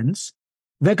one sense,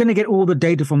 they're going to get all the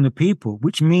data from the people,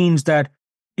 which means that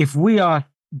if we are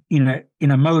in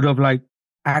a mode of like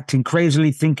acting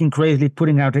crazily, thinking crazily,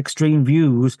 putting out extreme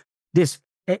views, this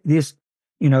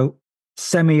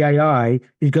semi-AI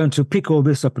is going to pick all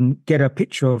this up and get a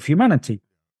picture of humanity.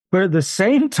 But at the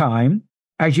same time,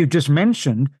 as you just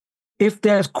mentioned, if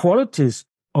there's qualities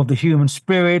of the human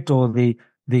spirit or the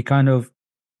kind of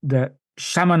the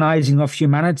shamanizing of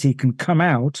humanity can come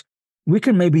out, we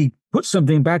can maybe put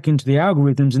something back into the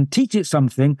algorithms and teach it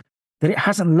something that it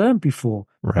hasn't learned before.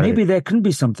 Right. Maybe there can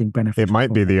be something beneficial. It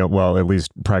might be well, at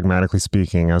least pragmatically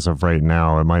speaking, as of right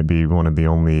now, it might be one of the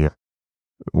only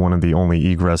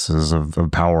egresses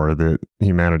of power that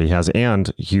humanity has,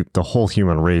 and the whole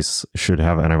human race should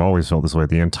have. And I've always felt this way: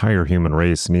 the entire human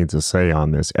race needs a say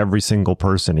on this. Every single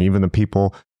person, even the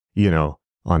people,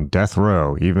 on death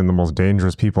row, even the most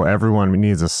dangerous people, everyone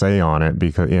needs a say on it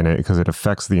because it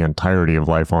affects the entirety of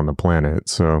life on the planet.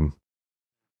 So,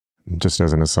 just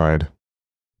as an aside.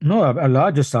 No, a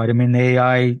larger side. I mean, the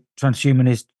AI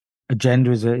transhumanist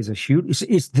agenda is a huge.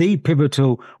 It's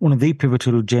one of the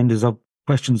pivotal agendas of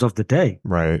questions of the day.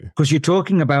 Right. Because you're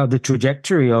talking about the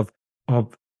trajectory of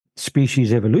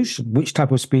species evolution. Which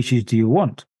type of species do you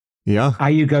want? Yeah. Are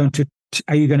you going to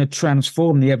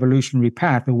transform the evolutionary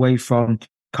path away from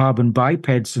carbon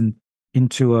bipeds and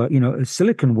into a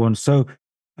silicon one? So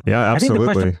yeah, absolutely. I think the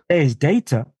question today is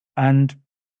data. And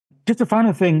just a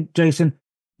final thing, Jason,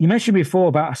 you mentioned before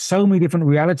about so many different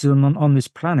realities on this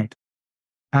planet.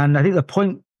 And I think the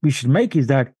point we should make is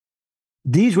that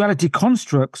these reality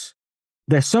constructs,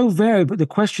 they're so varied, but the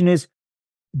question is,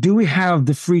 do we have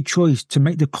the free choice to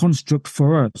make the construct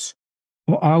for us?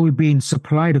 Or are we being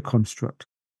supplied a construct?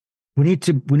 We need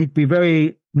to be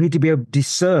able to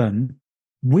discern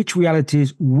which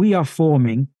realities we are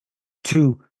forming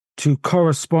to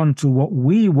correspond to what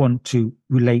we want to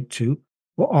relate to,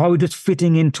 or are we just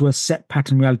fitting into a set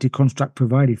pattern reality construct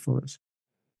provided for us?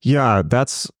 Yeah,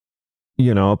 that's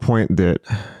a point that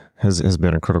has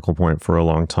been a critical point for a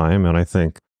long time, and I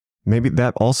think maybe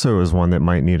that also is one that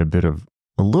might need a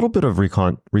little bit of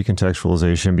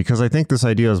recontextualization, because I think this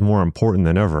idea is more important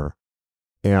than ever.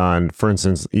 And for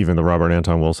instance, even the Robert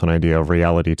Anton Wilson idea of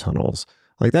reality tunnels,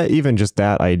 like that, even just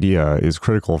that idea is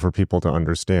critical for people to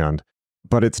understand.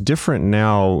 But it's different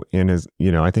now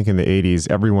I think in the 80s,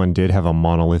 everyone did have a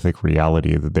monolithic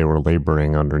reality that they were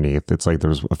laboring underneath. It's like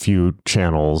there's a few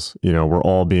channels, we're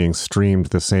all being streamed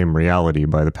the same reality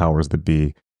by the powers that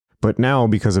be. But now,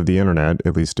 because of the internet,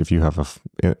 at least if you have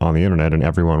on the internet, and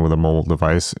everyone with a mobile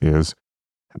device is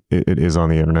on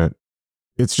the internet,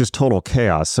 it's just total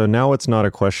chaos. So now it's not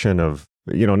a question of,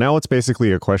 now it's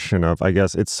basically a question of, I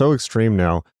guess it's so extreme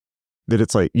now that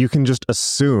it's like you can just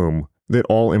assume that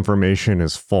all information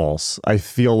is false. I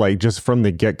feel like just from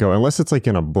the get-go, unless it's like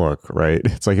in a book, right?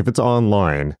 It's like if it's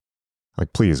online,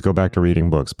 like please go back to reading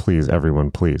books, please,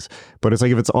 everyone, please. But it's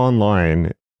like if it's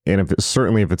online, and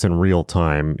certainly if it's in real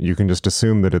time, you can just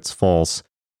assume that it's false.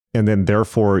 And then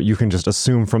therefore you can just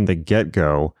assume from the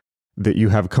get-go that you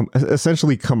have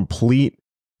essentially complete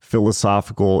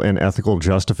philosophical and ethical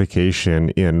justification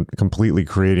in completely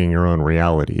creating your own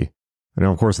reality. And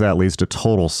of course that leads to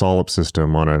total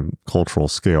solipsism on a cultural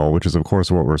scale, which is of course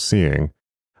what we're seeing.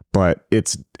 But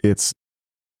it's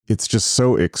just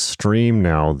so extreme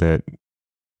now that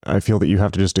I feel that you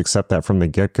have to just accept that from the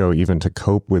get-go, even to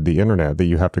cope with the internet, that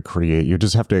you have to create. You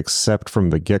just have to accept from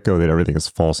the get-go that everything is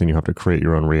false, and you have to create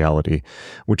your own reality,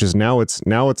 which is now it's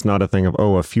not a thing of,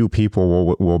 a few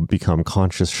people will become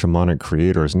conscious shamanic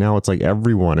creators. Now it's like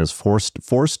everyone is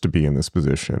forced to be in this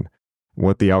position.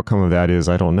 What the outcome of that is,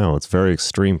 I don't know. It's a very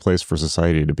extreme place for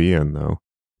society to be in, though,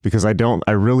 because I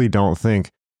really don't think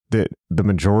that the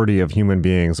majority of human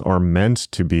beings are meant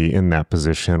to be in that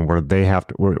position where they have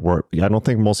to, I don't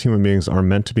think most human beings are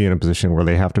meant to be in a position where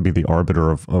they have to be the arbiter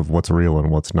of what's real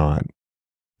and what's not.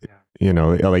 Yeah.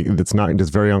 Like it's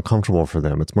very uncomfortable for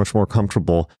them. It's much more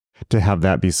comfortable to have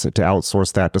that to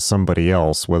outsource that to somebody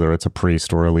else, whether it's a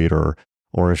priest or a leader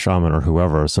or a shaman or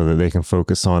whoever, so that they can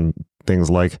focus on things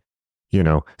like,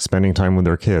 spending time with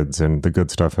their kids and the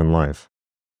good stuff in life.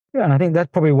 Yeah, and I think that's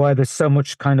probably why there's so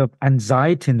much kind of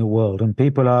anxiety in the world, and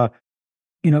people are,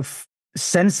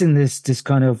 sensing this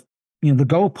kind of, the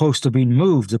goalposts are being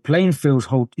moved, the playing field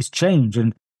is changed,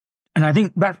 and I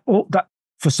think that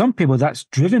for some people that's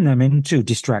driven them into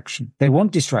distraction. They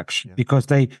want distraction because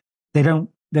they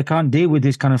can't deal with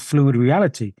this kind of fluid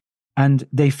reality, and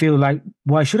they feel like,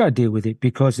 why should I deal with it?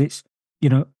 Because it's,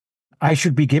 I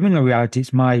should be given a reality.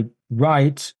 It's my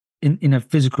right in a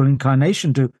physical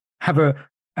incarnation to have a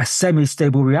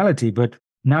semi-stable reality, but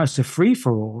now it's a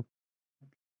free-for-all.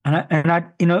 And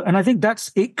I think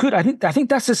that's it. I think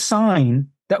that's a sign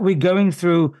that we're going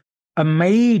through a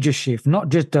major shift, not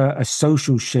just a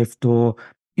social shift or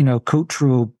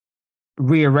cultural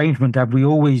rearrangement that we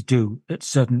always do at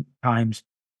certain times.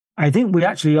 I think we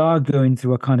actually are going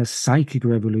through a kind of psychic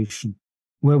revolution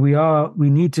where we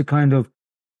need to kind of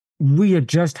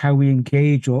readjust how we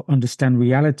engage or understand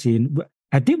reality. And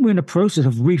I think we're in a process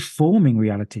of reforming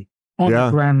reality on a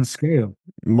grand scale.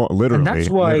 Literally, and that's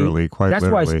why, that's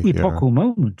why it's epochal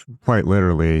moment. Quite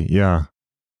literally, yeah.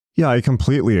 Yeah, I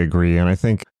completely agree. And I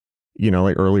think,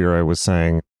 like earlier I was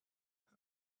saying,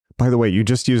 by the way, you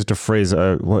just used a phrase,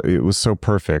 it was so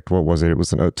perfect. What was it? It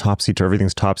was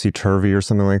everything's topsy-turvy or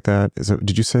something like that.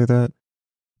 Did you say that?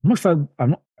 I'm not sure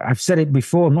I've said it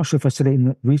before. I'm not sure if I said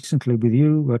it recently with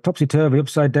you. Topsy-turvy,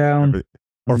 upside down.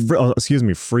 Or excuse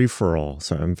me, free-for-all.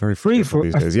 So I'm very free for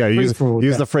these days. Yeah, use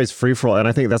the phrase free-for-all. And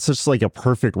I think that's just like a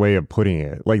perfect way of putting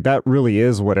it. Like that really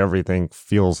is what everything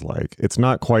feels like. It's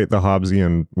not quite the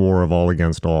Hobbesian war of all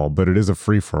against all, but it is a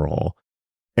free-for-all.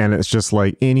 And it's just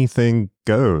like anything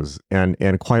goes and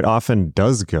quite often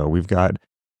does go. We've got,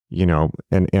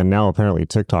 and now apparently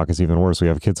TikTok is even worse. We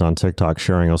have kids on TikTok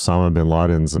sharing Osama bin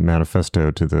Laden's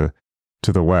manifesto to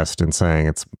the West and saying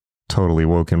it's totally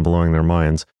woke and blowing their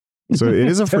minds. So it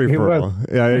is a free for all.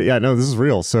 Yeah, no, this is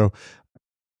real. So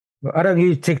I don't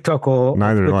use TikTok or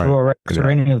Twitter or X or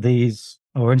any of these,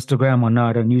 or Instagram or no,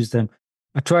 I don't use them.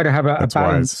 I try to have a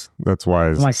balance. That's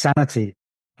wise. For my sanity.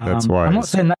 That's wise. I'm not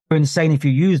saying that you're insane if you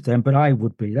use them, but I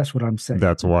would be. That's what I'm saying.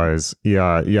 That's wise.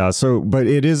 Yeah. So, but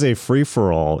it is a free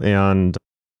for all, and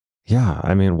yeah,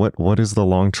 I mean, what is the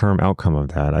long-term outcome of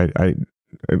that?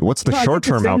 What's the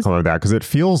short-term outcome of that? Because it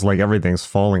feels like everything's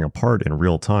falling apart in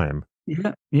real time.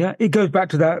 Yeah. It goes back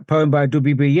to that poem by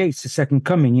W.B. Yeats, The Second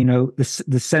Coming.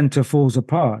 The center falls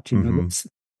apart. It's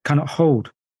cannot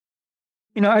hold.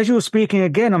 As you were speaking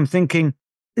again, I'm thinking,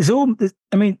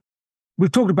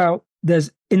 we've talked about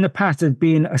in the past there's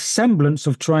been a semblance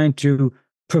of trying to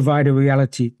provide a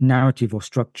reality narrative or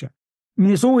structure.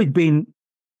 It's always been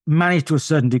managed to a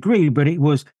certain degree, but it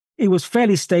was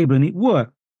fairly stable and it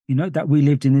worked. That we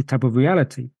lived in this type of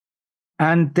reality,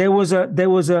 and there was a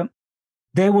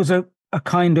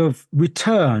kind of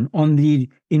return on the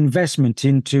investment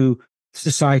into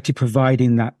society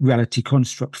providing that reality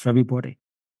construct for everybody.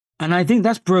 And I think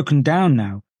that's broken down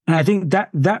now. And I think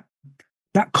that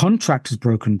contract is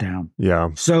broken down. Yeah.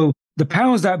 So the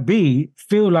powers that be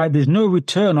feel like there's no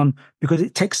return on, because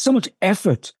it takes so much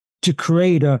effort to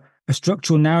create a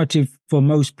structural narrative for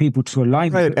most people to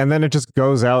align with. And then it just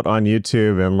goes out on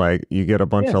YouTube and like you get a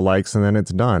bunch of likes and then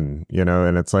it's done,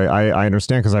 and it's like, I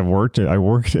understand because I've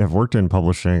worked in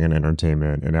publishing and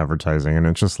entertainment and advertising, and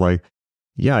it's just like,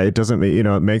 yeah, it doesn't,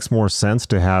 it makes more sense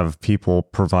to have people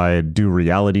do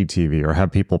reality TV or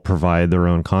have people provide their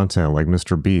own content like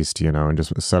Mr. Beast, and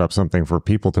just set up something for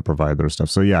people to provide their stuff.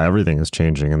 So yeah, everything is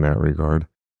changing in that regard.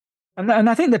 And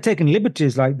I think they're taking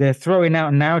liberties, like they're throwing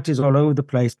out narratives all over the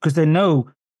place because they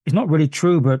know it's not really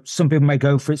true, but some people may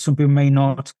go for it, some people may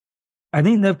not. I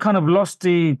think they've kind of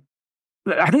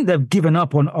I think they've given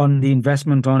up on the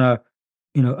investment on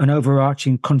an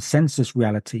overarching consensus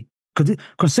reality. Because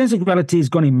consensus reality has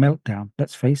gone in meltdown,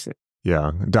 let's face it.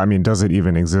 Yeah. I mean, does it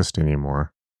even exist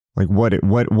anymore? Like what is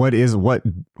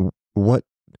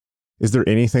there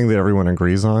anything that everyone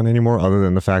agrees on anymore other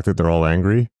than the fact that they're all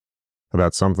angry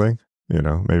about something?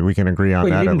 Maybe we can agree on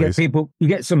that at least. You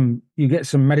get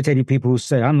some meditative people who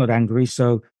say, I'm not angry,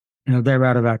 so they're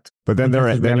out of that. But then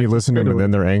you listen to them and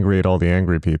then they're angry at all the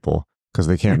angry people because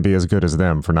they can't be as good as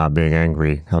them for not being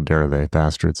angry. How dare they,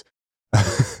 bastards.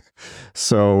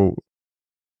 So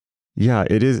yeah,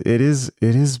 it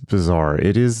is bizarre.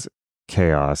 It is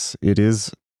chaos. It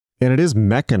is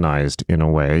mechanized in a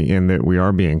way in that we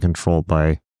are being controlled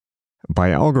by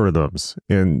algorithms.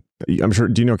 And I'm sure,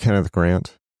 do you know Kenneth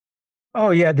Grant?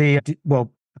 Oh yeah, the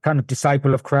kind of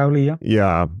disciple of Crowley. Yeah.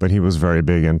 Yeah, but he was very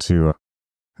big into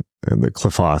the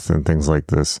Qliphoth and things like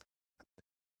this.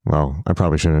 Well, I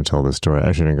probably shouldn't tell this story.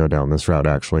 I shouldn't go down this route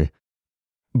actually.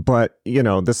 But,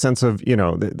 the sense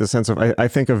of, I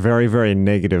think a very, very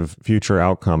negative future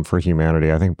outcome for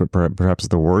humanity, I think perhaps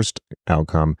the worst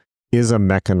outcome is a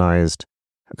mechanized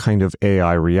kind of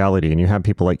AI reality. And you have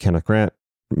people like Kenneth Grant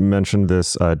mentioned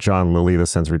this, John Lilly, the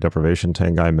sensory deprivation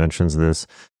tank guy, mentions this,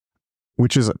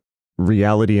 which is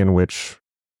reality in which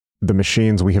the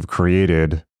machines we have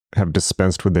created have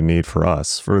dispensed with the need for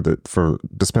us,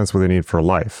 dispensed with the need for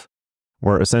life,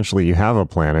 where essentially you have a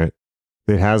planet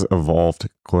that has evolved,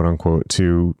 quote unquote,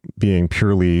 to being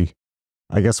purely,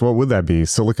 I guess, what would that be?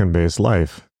 Silicon-based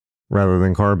life rather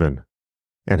than carbon,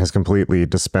 and has completely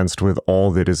dispensed with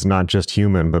all that is not just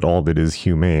human, but all that is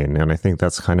humane. And I think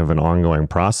that's kind of an ongoing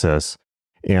process.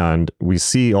 And we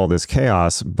see all this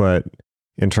chaos, but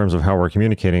in terms of how we're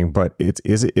communicating, but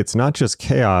it's not just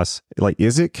chaos. Like,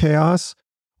 is it chaos?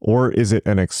 Or is it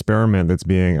an experiment that's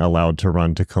being allowed to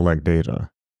run to collect data?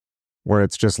 Where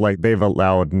it's just like they've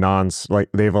allowed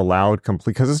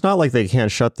complete, because it's not like they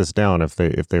can't shut this down if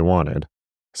they wanted.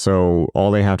 So all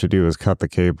they have to do is cut the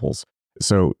cables.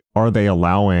 So are they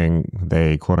allowing,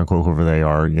 they quote unquote, whoever they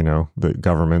are, the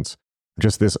governments,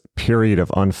 just this period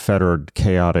of unfettered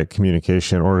chaotic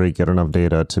communication in order to get enough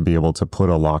data to be able to put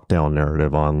a lockdown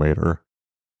narrative on later?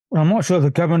 Well, I'm not sure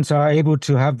the governments are able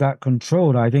to have that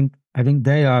control. I think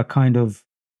they are kind of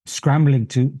scrambling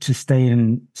to stay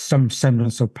in some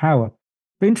semblance of power.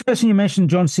 But interesting you mentioned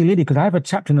John C. Lilly, because I have a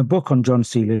chapter in the book on John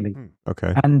C. Lilly.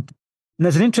 Okay. And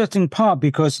there's an interesting part,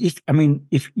 because if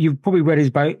you've probably read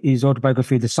his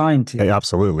autobiography, The Scientist. Yeah,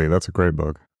 absolutely. That's a great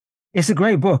book. It's a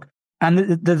great book. And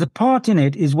there's a part in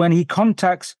it is when he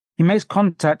makes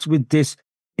contact with this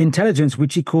intelligence,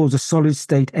 which he calls a solid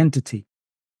state entity.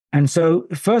 And so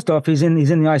first off, he's in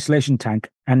the isolation tank,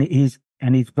 and he's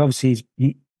obviously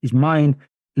his mind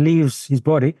leaves his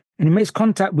body, and he makes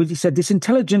contact with, he said, this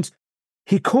intelligence.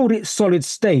 He called it solid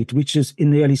state, which is in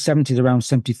the early 70s, around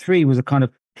 73, was a kind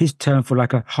of his term for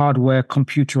like a hardware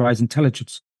computerized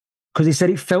intelligence. Because he said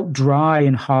it felt dry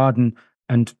and hard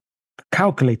and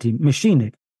calculating,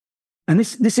 machinic. And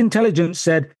this intelligence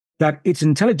said that it's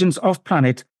intelligence off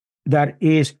planet that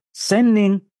is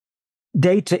sending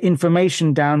data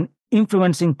information down,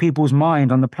 influencing people's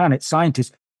mind on the planet,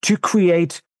 scientists, to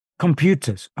create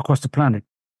computers across the planet.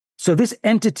 So this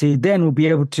entity then will be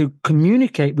able to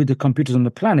communicate with the computers on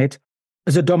the planet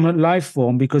as a dominant life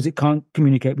form, because it can't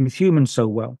communicate with humans so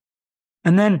well.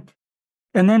 And then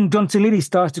John C. Lilly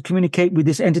starts to communicate with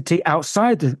this entity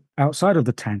outside of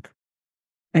the tank.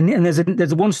 And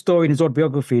there's one story in his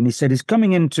autobiography, and he said he's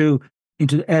coming into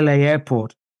the LA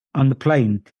airport on the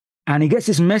plane, and he gets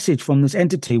this message from this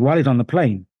entity while he's on the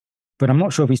plane. But I'm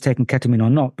not sure if he's taking ketamine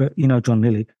or not, but John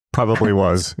Lilly. Probably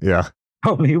was, yeah.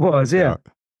 Probably was, yeah.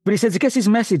 But he says he gets his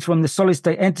message from the solid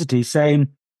state entity saying,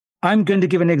 I'm going to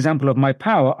give an example of my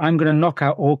power. I'm going to knock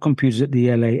out all computers at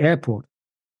the LA airport.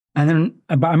 And then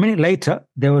about a minute later,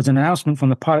 there was an announcement from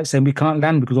the pilot saying we can't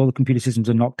land because all the computer systems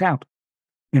are knocked out.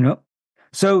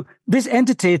 So this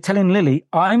entity is telling Lilly,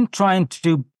 I'm trying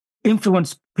to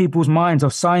influence people's minds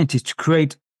of scientists to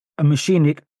create a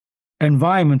machinic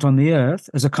environment on the Earth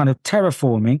as a kind of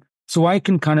terraforming, so I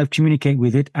can kind of communicate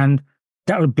with it, and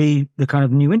that would be the kind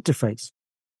of new interface.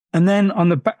 And then on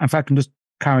the back, if I can just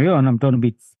carry on, I don't want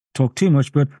to talk too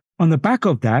much, but on the back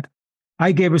of that,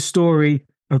 I gave a story,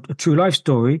 a true life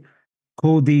story,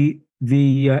 called the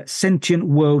Sentient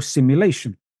World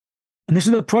Simulation. And this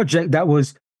is a project that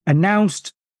was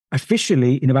announced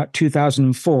officially in about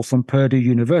 2004 from Purdue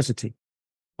University,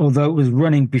 although it was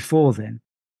running before then.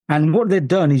 And what they've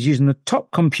done is using the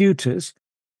top computers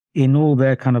in all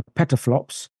their kind of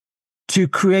petaflops to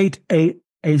create a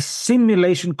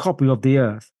simulation copy of the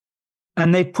Earth.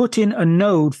 And they put in a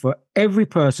node for every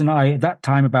person, at that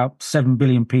time about 7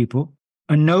 billion people,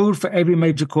 a node for every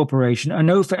major corporation, a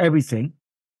node for everything.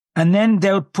 And then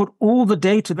they would put all the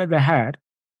data that they had.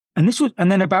 And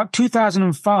then about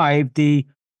 2005, the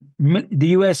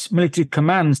US military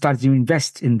command started to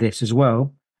invest in this as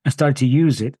well and started to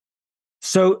use it.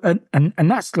 So, and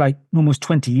that's like almost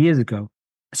 20 years ago.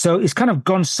 So it's kind of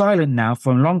gone silent now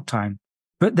for a long time.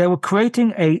 But they were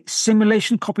creating a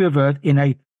simulation copy of Earth in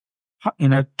a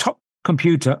top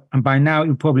computer, and by now it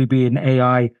would probably be an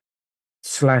AI/quantum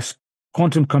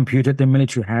computer the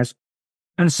military has.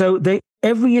 And so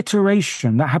every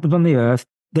iteration that happens on the Earth,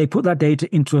 they put that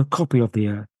data into a copy of the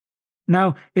Earth.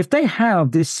 Now, if they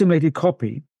have this simulated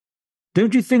copy,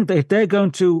 don't you think that if they're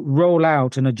going to roll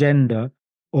out an agenda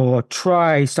or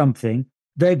try something,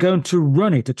 they're going to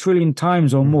run it 1 trillion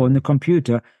times or more in the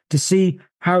computer to see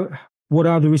what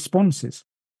are the responses?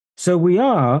 So we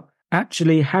are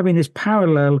actually having this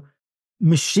parallel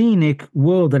machinic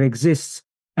world that exists,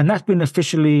 and that's been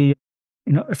officially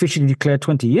declared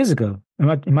 20 years ago.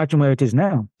 Imagine where it is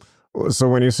now. So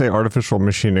when you say artificial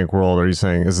machinic world, are you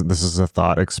saying this is a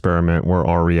thought experiment where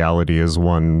our reality is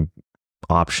one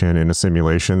option in a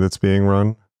simulation that's being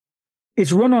run?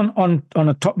 It's run on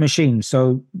a top machine.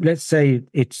 So let's say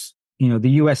it's, the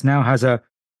US now has a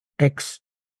X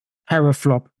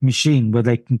teraflop machine where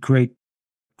they can create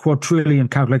quadrillion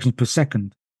calculations per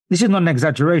second. This is not an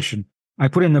exaggeration. I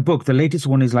put in the book, the latest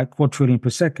one is like quadrillion per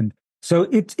second. So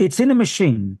it's in a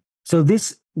machine. So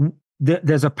there's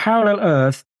a parallel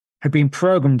Earth had been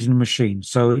programmed in a machine.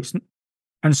 So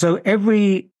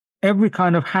every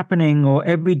kind of happening or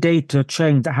every data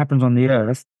change that happens on the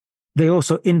Earth, they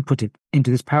also input it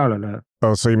into this parallel Earth.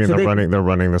 Oh, so you mean they're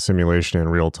running the simulation in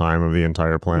real time of the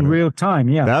entire planet? In real time,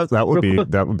 yeah. That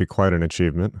would be quite an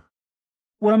achievement.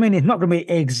 Well, I mean, it's not going to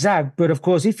be exact, but of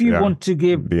course, if you Yeah, want to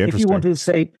be if you want interesting. to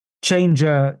say change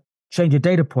a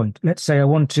data point, let's say I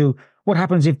want to, what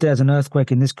happens if there's an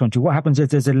earthquake in this country? What happens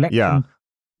if there's an Yeah, election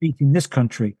beat in this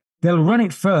country? They'll run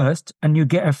it first, and you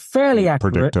get a fairly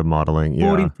accurate, predictive modeling. Yeah.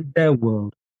 according to their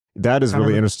world, That is kind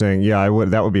really of. interesting. Yeah,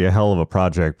 that would be a hell of a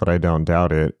project, but I don't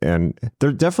doubt it. And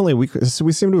there definitely we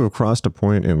seem to have crossed a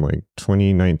point in like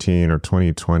 2019 or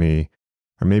 2020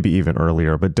 or maybe even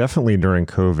earlier, but definitely during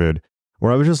COVID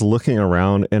where I was just looking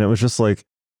around and it was just like,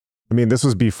 I mean, this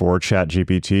was before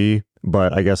ChatGPT,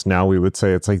 but I guess now we would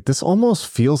say it's like this almost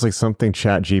feels like something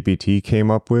ChatGPT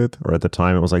came up with, or at the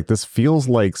time it was like this feels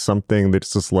like something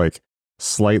that's just like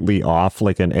slightly off,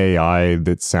 like an AI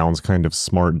that sounds kind of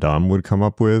smart dumb would come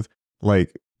up with.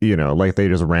 Like, like they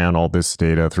just ran all this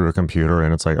data through a computer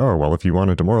and it's like, oh, well, if you want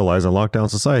to demoralize and lock down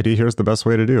society, here's the best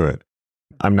way to do it.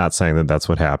 I'm not saying that that's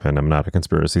what happened. I'm not a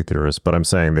conspiracy theorist, but I'm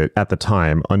saying that at the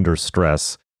time, under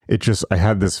stress, I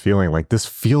had this feeling like this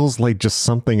feels like just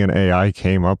something an AI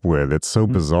came up with. It's so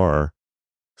bizarre.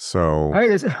 So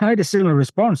I had a similar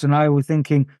response, and I was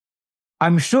thinking,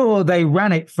 I'm sure they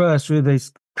ran it first through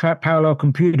this parallel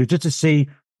computer just to see,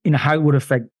 how it would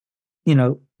affect,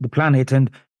 the planet,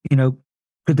 and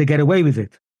could they get away with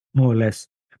it, more or less?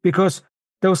 Because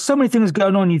there were so many things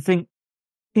going on. You think,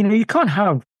 you can't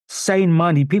have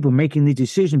sane-minded people making these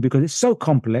decisions because it's so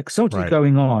complex, so much is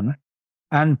going on,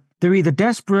 and they're either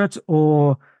desperate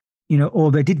or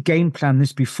they did game plan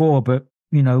this before, but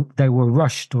they were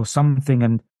rushed or something,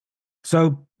 and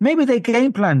so maybe they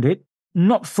game planned it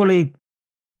not fully.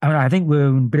 I mean, I think we're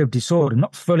in a bit of disorder,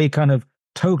 not fully kind of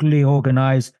totally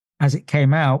organized as it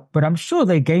came out, but I'm sure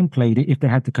they game played it if they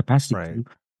had the capacity to.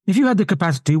 If you had the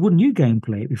capacity, wouldn't you game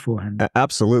play it beforehand?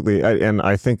 Absolutely. And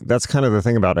I think that's kind of the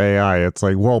thing about AI. It's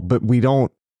like, well, but we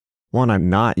don't want to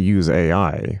not use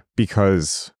AI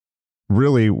because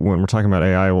really when we're talking about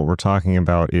AI, what we're talking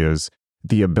about is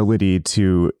the ability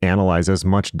to analyze as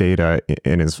much data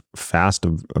in as fast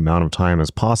amount of time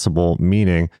as possible,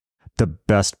 meaning the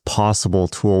best possible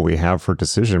tool we have for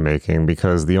decision making,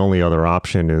 because the only other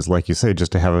option is, like you say,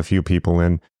 just to have a few people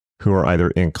in who are either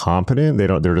incompetent,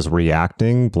 they're just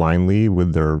reacting blindly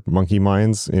with their monkey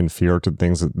minds in fear to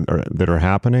things that are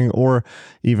happening, or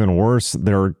even worse,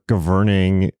 they're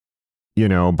governing,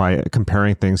 by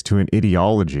comparing things to an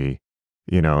ideology.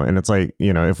 And it's like,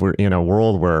 if we're in a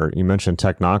world where you mentioned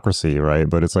technocracy, right?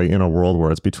 But it's like in a world where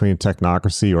it's between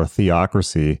technocracy or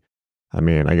theocracy. I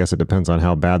mean, I guess it depends on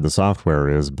how bad the software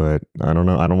is, but I don't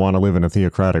know. I don't want to live in a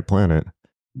theocratic planet.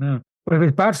 No. Well, if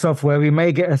it's bad software, we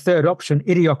may get a third option,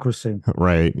 idiocracy.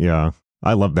 Right. Yeah.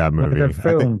 I love that movie.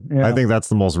 I think that's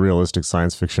the most realistic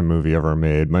science fiction movie ever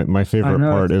made. My favorite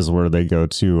part is where they go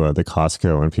to the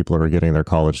Costco and people are getting their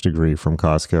college degree from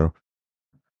Costco.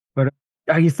 But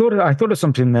I thought of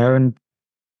something there and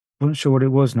wasn't sure what it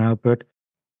was now, but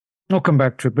I'll come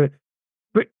back to it.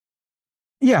 But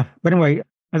yeah, but anyway,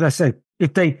 as I said,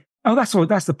 that's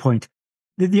the point.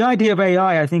 The idea of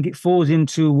AI, I think it falls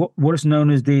into what is known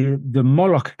as the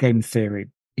Moloch game theory.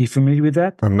 Are you familiar with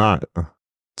that? I'm not.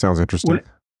 Sounds interesting. Well,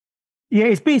 yeah,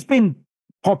 it's been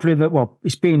popular.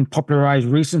 It's been popularized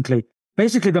recently.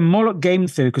 Basically, the Moloch game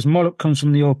theory, because Moloch comes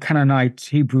from the old Canaanite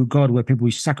Hebrew god where people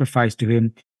sacrifice to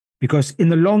him, because in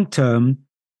the long term,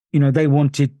 they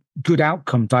wanted good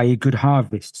outcomes, i.e. good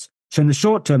harvests. So in the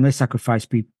short term, they sacrifice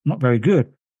people, not very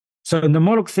good. So the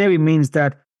Moloch theory means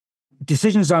that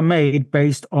decisions are made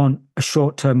based on a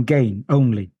short-term gain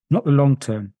only, not the long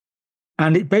term.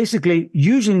 And it basically,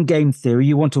 usually in game theory,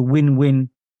 you want a win-win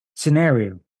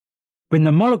scenario. But in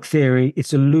the Moloch theory,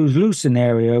 it's a lose-lose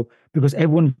scenario because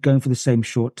everyone's going for the same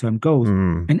short-term goals.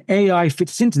 And AI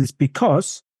fits into this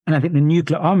because, and I think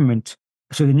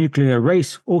the nuclear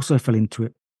race also fell into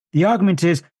it. The argument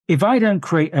is, if I don't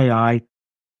create AI,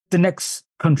 the next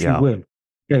country will,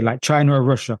 like China or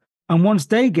Russia. And once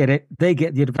they get it, they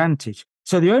get the advantage.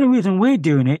 So the only reason we're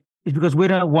doing it is because we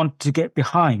don't want to get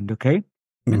behind, okay?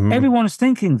 And everyone's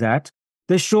thinking that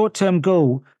their short-term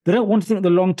goal, they don't want to think of the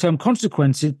long-term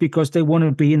consequences because they want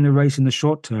to be in the race in the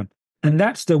short term. And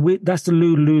that's the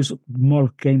lose-lose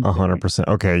Moloch game. 100%.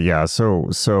 Okay, yeah.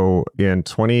 So in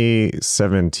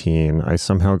 2017, I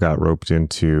somehow got roped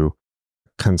into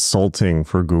consulting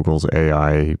for Google's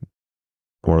AI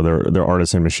or their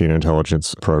artisan machine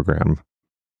intelligence program.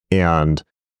 And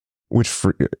which,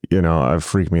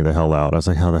 freaked me the hell out. I was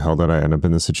like, how the hell did I end up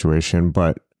in this situation?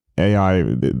 But AI,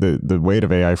 the weight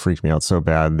of AI freaked me out so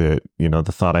bad that,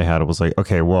 the thought I had was like,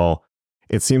 okay, well,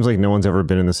 it seems like no one's ever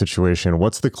been in this situation.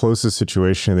 What's the closest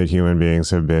situation that human beings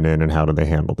have been in and how do they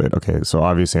handle it? Okay, so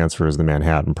obvious answer is the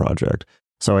Manhattan Project.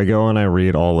 So I go and I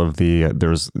read all of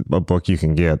there's a book you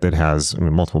can get that has,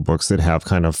 multiple books that have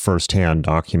kind of firsthand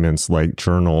documents like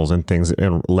journals and things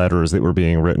and letters that were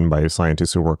being written by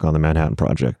scientists who work on the Manhattan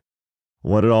Project.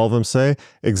 What did all of them say?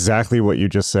 Exactly what you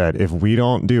just said. If we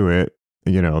don't do it,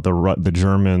 the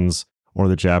Germans or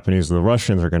the Japanese or the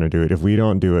Russians are going to do it. If we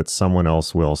don't do it, someone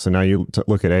else will. So now you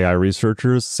look at AI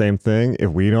researchers, same thing.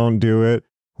 If we don't do it,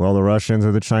 well, the Russians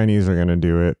or the Chinese are going to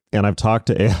do it. And I've talked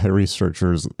to AI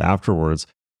researchers afterwards,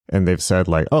 and they've said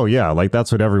like, oh yeah, like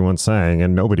that's what everyone's saying,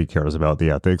 and nobody cares about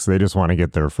the ethics. They just want to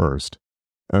get there first.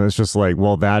 And it's just like,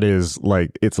 well, that is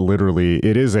like, it's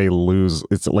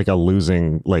like a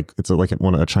losing, like, it's like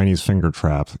a Chinese finger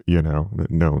trap,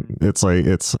 No, it's like,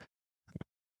 it's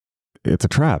a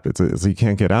trap. You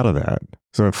can't get out of that.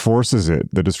 So it forces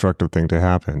the destructive thing to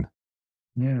happen.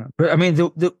 Yeah. But I mean,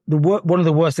 one of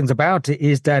the worst things about it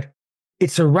is that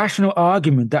it's a rational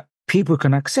argument that people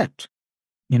can accept,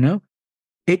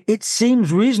 It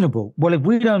seems reasonable. Well, if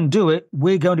we don't do it,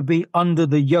 we're going to be under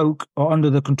the yoke or under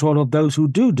the control of those who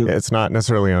do it. It's not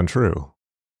necessarily untrue.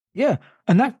 Yeah.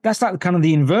 And that's like kind of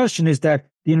the inversion, is that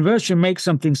the inversion makes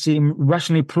something seem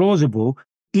rationally plausible,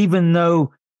 even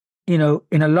though, in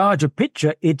a larger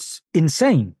picture, it's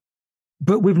insane.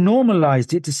 But we've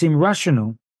normalized it to seem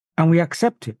rational and we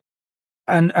accept it.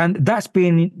 And that's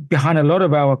been behind a lot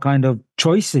of our kind of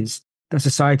choices that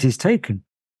society has taken,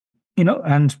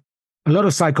 and a lot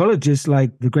of psychologists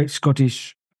like the great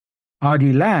Scottish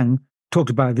R.D. Laing talked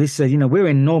about this, said, we're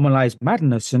in normalized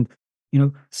madness. And,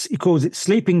 he calls it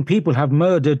sleeping people have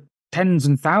murdered tens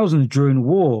and thousands during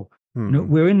war.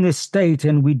 We're in this state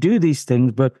and we do these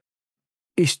things, but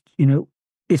it's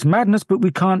madness, but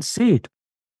we can't see it.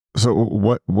 So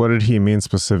what did he mean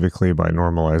specifically by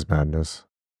normalized madness?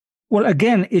 Well,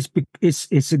 again,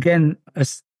 it's again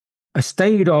a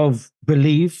state of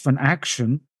belief and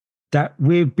action that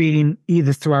we've been,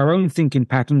 either through our own thinking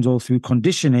patterns or through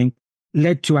conditioning,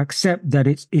 led to accept that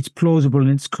it's plausible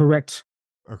and it's correct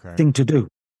thing to do.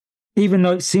 Even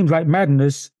though it seems like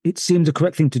madness, it seems the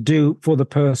correct thing to do for the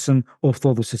person or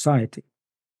for the society.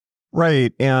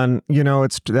 Right. And,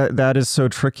 it's that is so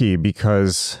tricky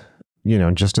because,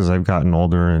 just as I've gotten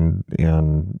older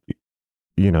and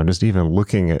just even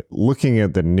looking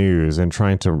at the news and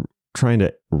trying to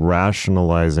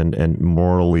rationalize and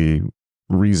morally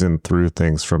reason through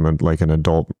things from an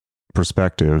adult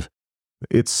perspective,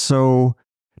 it's so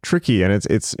tricky. And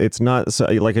it's not so,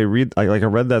 like I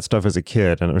read that stuff as a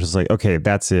kid and it was just like, okay,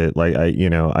 that's it. Like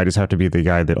I just have to be the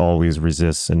guy that always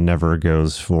resists and never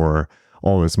goes for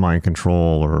all this mind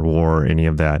control or war or any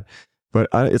of that. But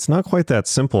it's not quite that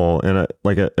simple. And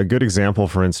a good example,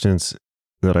 for instance,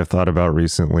 that I've thought about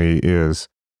recently is,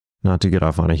 not to get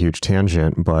off on a huge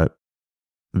tangent, but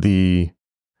the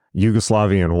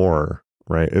Yugoslavian war,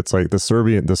 right? It's like the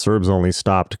Serbs only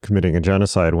stopped committing a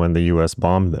genocide when the US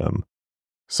bombed them.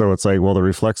 So it's like, well, the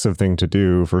reflexive thing to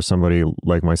do for somebody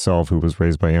like myself who was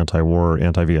raised by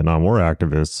anti-Vietnam War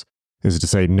activists is to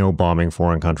say no bombing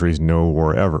foreign countries, no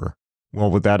war ever. Well,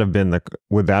 would that have been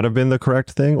the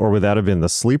correct thing, or would that have been the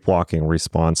sleepwalking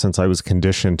response, since I was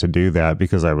conditioned to do that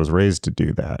because I was raised to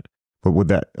do that?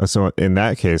 But so in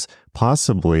that case,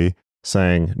 possibly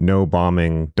saying no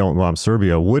bombing, don't bomb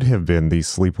Serbia would have been the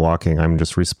sleepwalking, I'm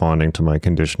just responding to my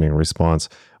conditioning response.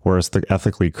 Whereas the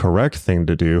ethically correct thing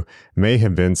to do may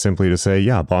have been simply to say,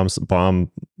 yeah, bomb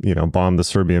the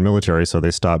Serbian military so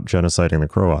they stopped genociding the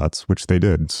Croats, which they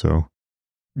did. So.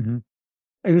 Mm-hmm.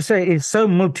 I would say it's so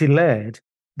multi-layered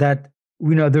that,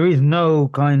 there is no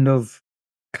kind of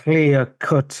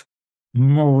clear-cut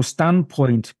moral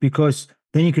standpoint, because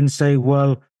then you can say,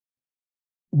 well,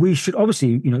 we should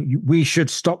obviously, we should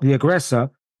stop the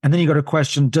aggressor. And then you got to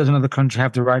question, does another country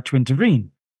have the right to intervene?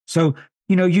 So,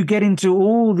 you get into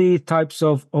all these types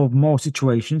of moral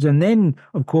situations. And then,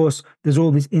 of course, there's all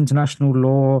this international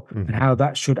law and how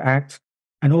that should act,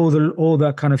 and all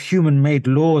the kind of human-made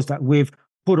laws that we've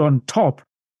put on top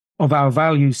of our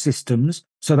value systems,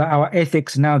 so that our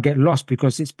ethics now get lost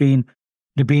because they're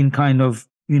being kind of,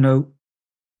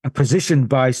 positioned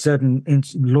by certain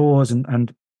laws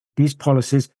and these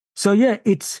policies. So yeah,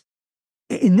 it's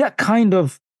in that kind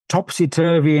of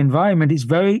topsy-turvy environment. It's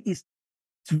very,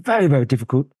 very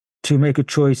difficult to make a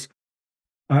choice.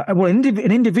 Well, an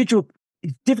individual,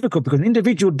 it's difficult because an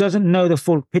individual doesn't know the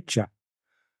full picture.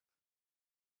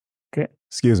 Okay.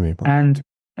 Excuse me. Paul. And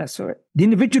that's all right. The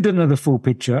individual doesn't know the full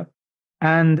picture,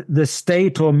 and the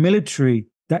state or military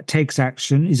that takes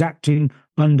action is acting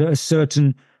under a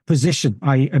certain position,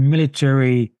 i.e. a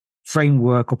military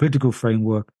framework or political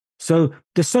framework. So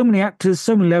there's so many actors,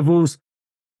 so many levels.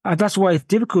 That's why it's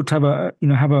difficult to have a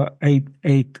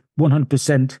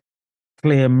 100%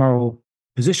 clear moral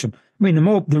position. I mean,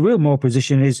 the real moral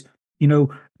position is, the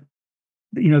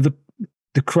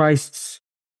Christ's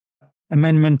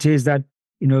amendment is that,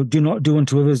 do not do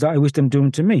unto others that I wish them do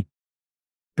unto me.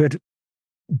 But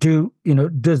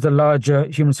does the larger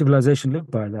human civilization live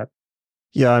by that?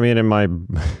 Yeah, I mean,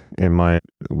 in my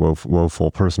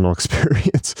woeful personal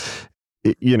experience,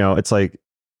 it's like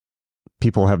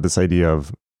people have this idea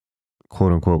of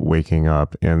quote unquote waking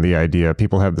up, and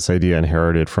people have this idea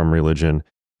inherited from religion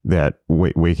that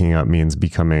waking up means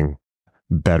becoming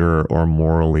better or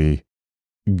morally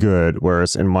good,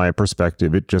 whereas in my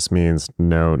perspective it just means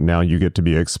now you get to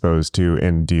be exposed to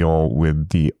and deal with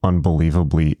the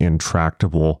unbelievably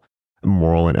intractable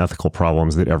moral and ethical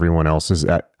problems that everyone else is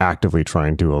actively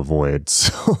trying to avoid.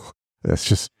 So that's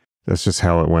just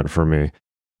how it went for me.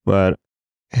 But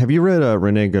have you read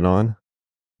Rene Guénon?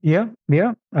 Yeah.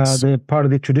 They're part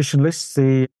of the traditionalists.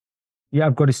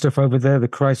 I've got his stuff over there, The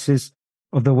Crisis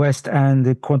of the West and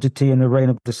The Quantity and the Reign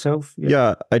of the Self.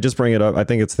 Yeah, I just bring it up. I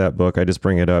think it's that book. I just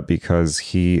bring it up because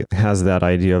he has that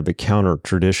idea of the counter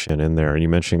tradition in there. And you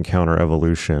mentioned counter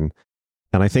evolution.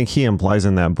 And I think he implies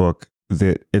in that book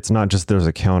that it's not just there's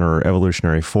a counter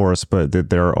evolutionary force, but that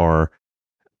there are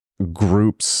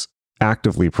groups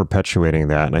actively perpetuating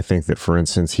that. And I think that, for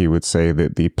instance, he would say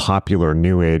that the popular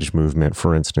New Age movement,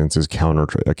 for instance, is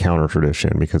a counter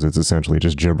tradition because it's essentially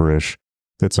just gibberish.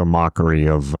 It's a mockery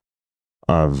of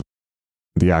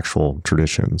the actual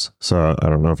traditions. So I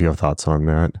don't know if you have thoughts on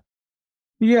that.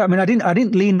 Yeah, I mean, I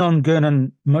didn't lean on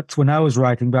Guénon much when I was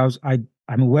writing, but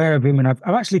I'm aware of him, and I've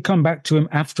actually come back to him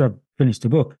after I've finished the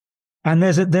book. And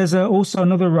there's also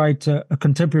another writer, a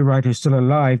contemporary writer who's still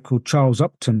alive called Charles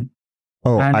Upton.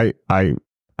 Oh, and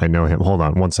I know him. Hold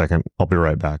on one second. I'll be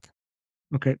right back.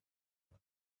 Okay.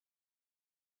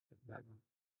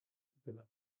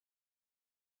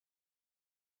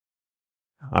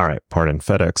 All right. Pardon.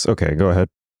 FedEx. Okay, go ahead.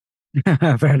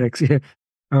 FedEx. Yeah.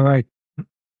 All right.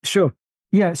 Sure.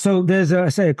 Yeah. So there's,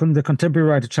 the contemporary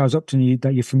writer Charles Upton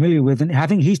that you're familiar with, and I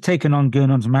think he's taken on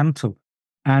Guénon's mantle,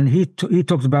 and he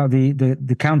talks about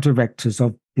the counter vectors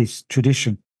of this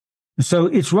tradition. So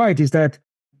it's right, is that,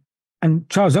 and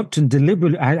Charles Upton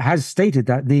deliberately has stated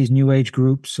that these New Age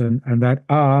groups and that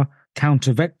are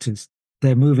counter vectors.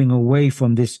 They're moving away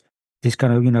from this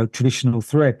kind of traditional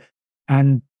thread,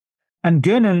 and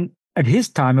Guénon at his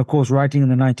time, of course, writing in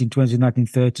the 1920s,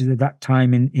 1930s, at that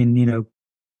time in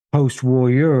post-war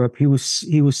Europe, he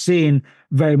was seeing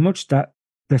very much that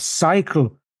the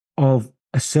cycle of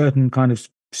a certain kind of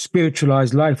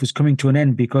spiritualized life was coming to an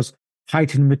end because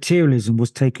heightened materialism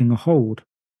was taking a hold.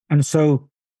 And so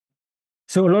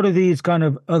a lot of these kind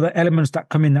of other elements that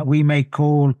come in that we may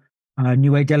call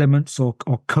New Age elements or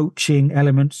coaching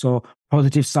elements or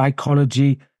positive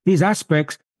psychology, these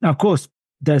aspects, now, of course,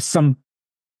 there's some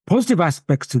positive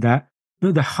aspects to that,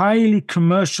 but the highly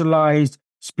commercialized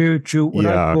spiritual, what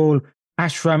I call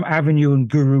Ashram Avenue and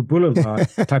Guru Boulevard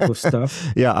type of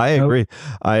stuff. Yeah, I agree.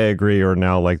 I agree. Or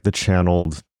now like the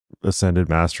channeled ascended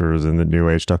masters and the New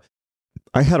Age stuff.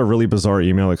 I had a really bizarre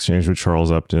email exchange with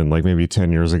Charles Upton like maybe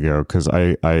 10 years ago because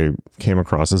I came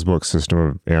across his book, System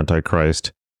of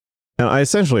Antichrist. And I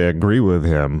essentially agree with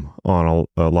him on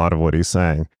a lot of what he's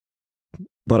saying.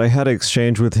 But I had an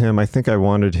exchange with him. I think I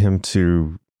wanted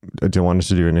to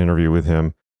do an interview with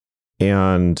him.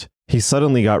 And he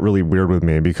suddenly got really weird with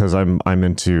me because I'm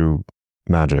into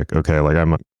magic. Okay, like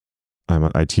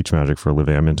I teach magic for a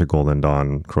living. I'm into Golden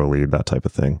Dawn, Crowley, that type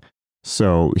of thing.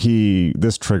 So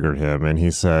this triggered him, and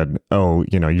he said, "Oh,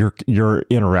 you're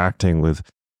interacting with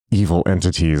evil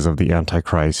entities of the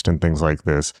Antichrist and things like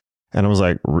this." And I was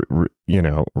like,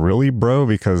 really, bro?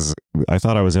 Because I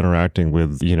thought I was interacting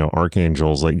with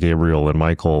archangels like Gabriel and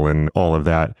Michael and all of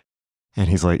that. And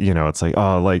he's like, it's like,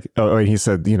 and he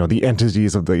said, the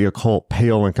entities of the occult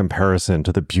pale in comparison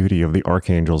to the beauty of the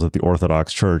archangels at the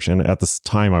Orthodox Church. And at this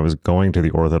time, I was going to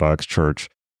the Orthodox Church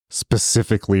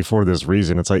specifically for this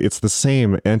reason. It's like, it's the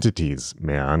same entities,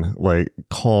 man. Like,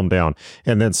 calm down.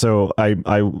 And then so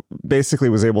I basically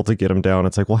was able to get him down.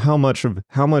 It's like, well, how much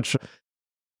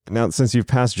now, since you've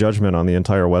passed judgment on the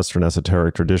entire Western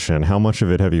esoteric tradition, how much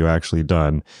of it have you actually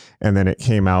done? And then it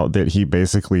came out that he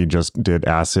basically just did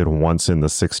acid once in the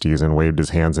 60s and waved his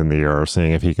hands in the air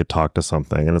saying if he could talk to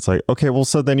something. And it's like, okay, well,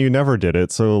 so then you never did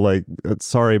it. So like,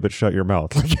 sorry, but shut your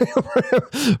mouth.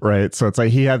 Right. So it's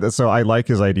like so I like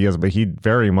his ideas, but he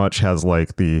very much has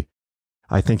like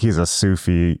I think he's a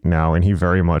Sufi now, and he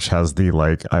very much has the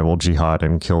like, I will jihad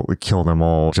and kill them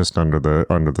all just under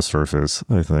the surface,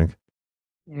 I think.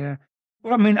 Yeah.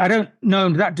 Well, I mean, I don't know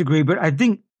to that degree, but I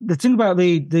think the thing about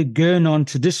the Guénon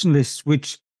traditionalists,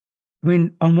 which, I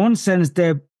mean, on one sense,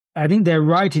 I think they're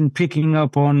right in picking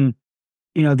up on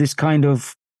this kind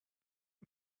of,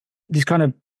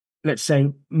 let's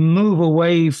say, move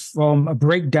away from a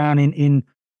breakdown in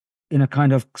a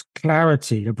kind of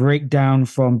clarity, a breakdown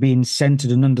from being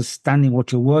centered and understanding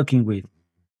what you're working with.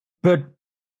 But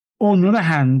on the other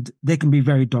hand, they can be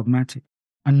very dogmatic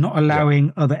and not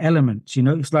allowing other elements.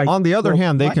 It's like, on the other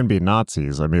hand, they can be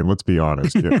Nazis. I mean, let's be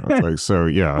honest. It's like, so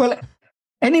yeah. Well,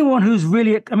 anyone who's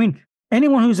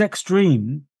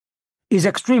extreme is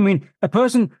extreme. I mean, a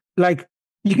person, like,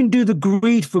 you can do the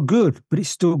greed for good, but it's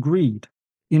still greed.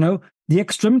 The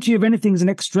extremity of anything is an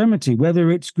extremity, whether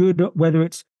it's good, whether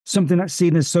it's something that's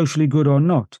seen as socially good or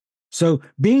not. So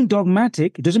being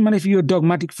dogmatic, it doesn't matter if you're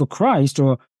dogmatic for Christ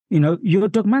or, you're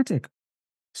dogmatic.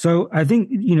 So I think,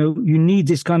 you need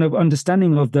this kind of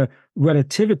understanding of the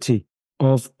relativity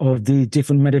of the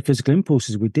different metaphysical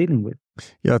impulses we're dealing with.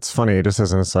 Yeah, it's funny. Just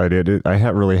as an aside, I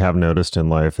really have noticed in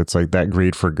life, it's like that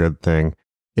greed for good thing.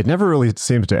 It never really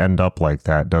seems to end up like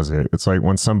that, does it? It's like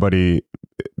when somebody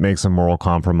makes a moral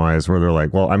compromise where they're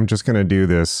like, well, I'm just going to do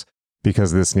this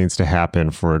because this needs to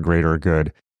happen for a greater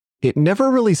good. It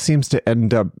never really seems to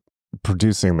end up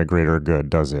producing the greater good,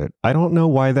 does it? I don't know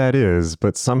why that is,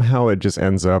 but somehow it just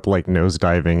ends up like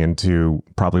nosediving into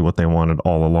probably what they wanted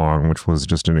all along, which was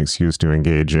just an excuse to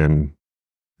engage in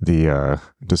the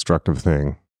destructive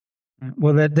thing.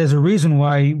 Well, there's a reason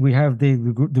why we have the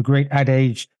great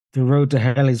adage, the road to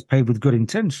hell is paved with good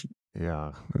intention.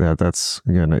 Yeah, that's,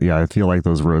 again, yeah, I feel like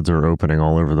those roads are opening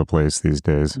all over the place these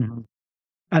days. Mm-hmm.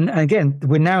 And again,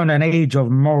 we're now in an age of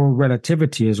moral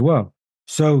relativity as well.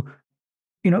 So,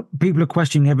 people are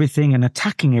questioning everything and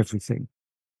attacking everything.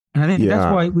 And I think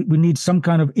that's why we need some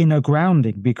kind of inner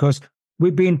grounding, because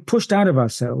we're being pushed out of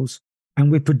ourselves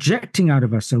and we're projecting out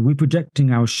of ourselves. We're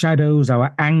projecting our shadows,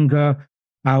 our anger,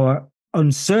 our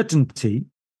uncertainty.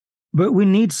 But we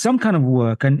need some kind of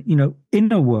work and,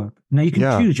 inner work. Now, you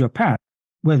can choose your path,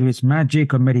 whether it's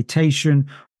magic or meditation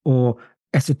or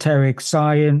esoteric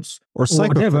science or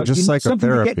whatever. Just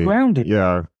psychotherapy. To get grounded.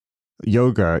 Yeah.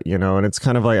 Yoga, and it's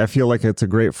kind of like, I feel like it's a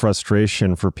great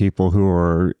frustration for people who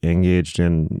are engaged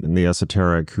in the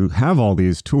esoteric, who have all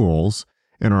these tools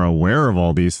and are aware of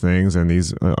all these things and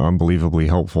these unbelievably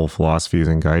helpful philosophies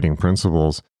and guiding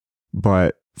principles.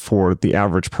 But for the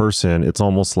average person, it's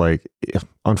almost like,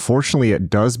 unfortunately, it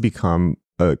does become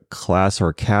a class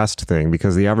or caste thing,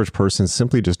 because the average person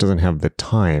simply just doesn't have the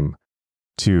time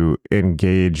to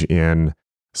engage in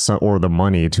or the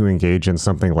money to engage in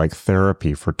something like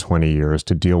therapy for 20 years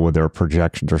to deal with their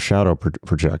projection, their shadow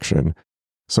projection.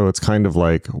 So it's kind of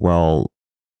like, well,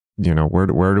 where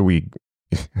do we,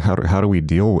 how do we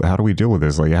deal with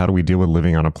this? Like, how do we deal with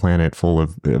living on a planet full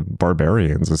of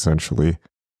barbarians, essentially?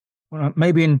 Well,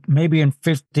 maybe in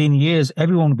 15 years,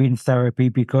 everyone will be in therapy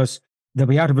because they'll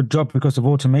be out of a job because of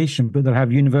automation, but they'll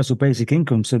have universal basic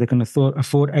income so they can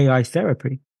afford AI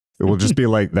therapy. It will just be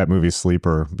like that movie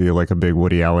Sleeper, be like a big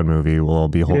Woody Allen movie. We'll all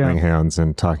be holding hands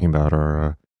and talking about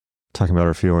our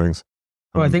feelings.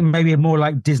 Well, I think maybe more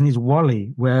like Disney's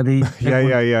WALL-E, where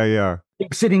yeah.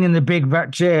 Sitting in the big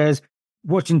vat chairs,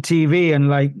 watching TV, and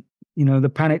the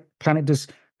planet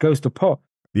just goes to pot.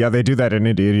 Yeah, they do that in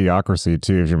Idiocracy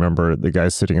too. If you remember, the guy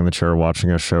sitting in the chair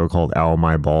watching a show called Ow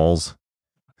My Balls.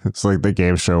 It's like the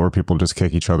game show where people just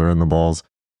kick each other in the balls.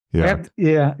 Yeah,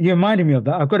 you reminded me of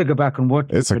that. I've got to go back and watch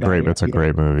it. It's a great movie. It's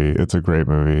a great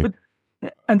movie.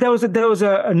 And there was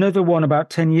another one about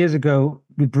 10 years ago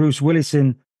with Bruce Willis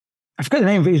in, I forget the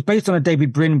name of it. It was based on a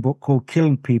David Brin book called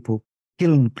Killing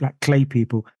like clay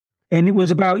people. And it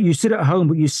was about, you sit at home,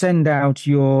 but you send out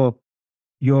your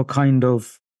kind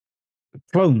of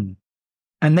clone,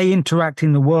 and they interact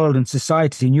in the world and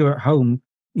society, and you're at home,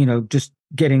 just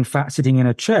getting fat, sitting in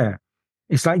a chair.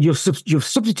 It's like you've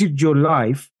substituted your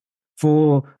life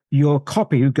for your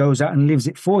copy who goes out and lives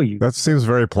it for you. That seems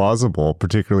very plausible,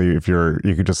 particularly if you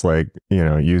could just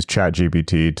use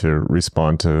ChatGPT to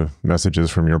respond to messages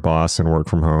from your boss and work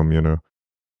from home,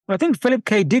 I think Philip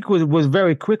K. Dick was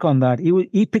very quick on that.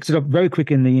 He picked it up very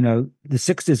quick in the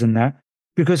 60s and that,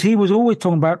 because he was always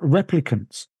talking about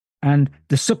replicants and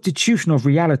the substitution of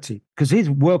reality, because his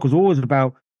work was always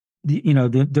about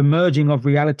the merging of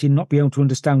reality, not being able to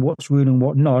understand what's real and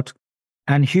what not,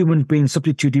 and humans being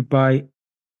substituted by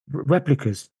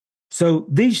replicas. So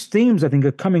these themes, I think,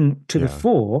 are coming to the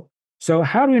fore. So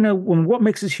how do we know what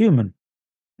makes us human?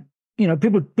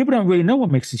 People don't really know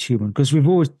what makes us human, because we've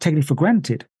always taken it for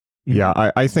granted.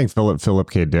 I think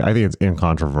Philip K. Dick, I think it's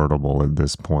incontrovertible at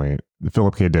this point.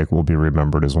 Philip K. Dick will be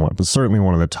remembered as certainly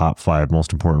one of the top 5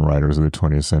 most important writers of the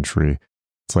 20th century.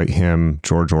 It's like him,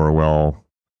 George Orwell,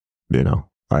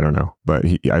 I don't know, but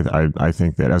I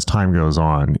think that as time goes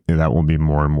on, that will be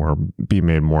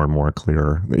made more and more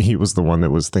clear that he was the one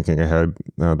that was thinking ahead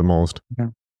the most. Yeah.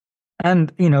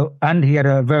 And, and he had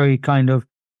a very kind of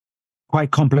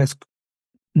quite complex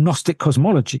Gnostic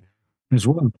cosmology as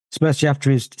well, especially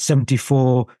after his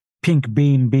 74 pink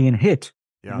beam being hit.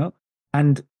 Yeah.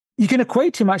 And you can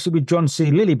equate him actually with John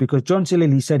C. Lilly, because John C.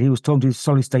 Lilly said he was talking to his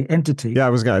solid state entity. Yeah,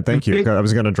 thank you. I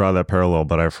was going to draw that parallel,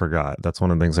 but I forgot. That's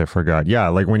one of the things I forgot. Yeah,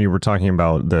 like when you were talking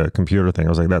about the computer thing, I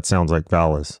was like, that sounds like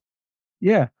Valis.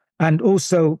 Yeah. And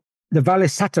also the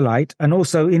Valis satellite, and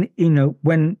also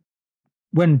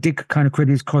when Dick kind of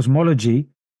created his cosmology,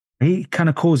 he kind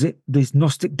of calls it this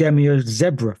Gnostic demiurge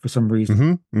zebra for some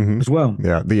reason as well.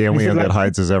 Yeah, the alien that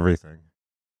hides his everything.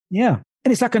 Yeah.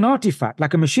 And it's like an artifact,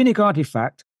 like a machinic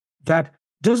artifact that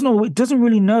doesn't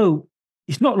really know.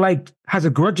 It's not like has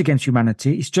a grudge against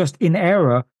humanity. It's just in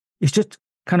error. It's just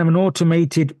kind of an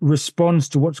automated response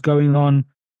to what's going on,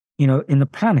 in the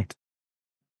planet.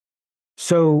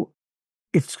 So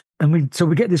so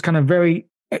we get this kind of very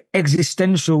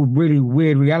existential, really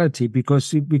weird reality,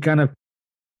 because we kind of,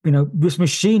 this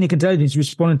machinic intelligence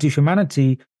responding to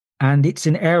humanity, and it's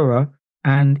in error,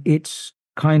 and it's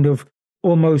kind of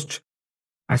almost,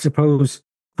 I suppose,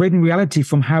 creating reality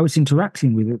from how it's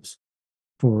interacting with us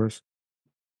for us.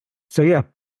 So yeah,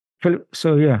 he wrote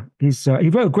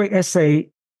a great essay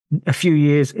a few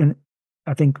years in,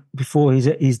 I think, before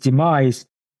his demise,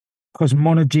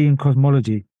 Cosmology and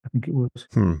Cosmology, I think it was.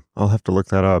 I'll have to look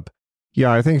that up.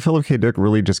 Yeah, I think Philip K. Dick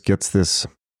really just gets this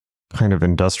kind of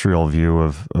industrial view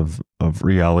of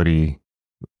reality,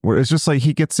 where it's just like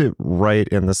he gets it right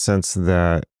in the sense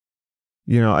that,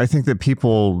 I think that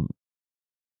people,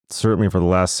 certainly for the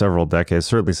last several decades,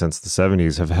 certainly since the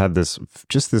 70s, have had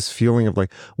this feeling of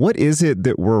like, what is it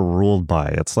that we're ruled by?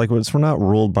 It's like we're not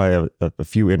ruled by a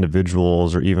few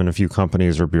individuals or even a few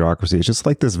companies or bureaucracy. It's just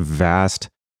like this vast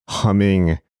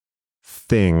humming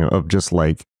thing of just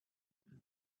like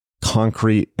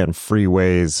concrete and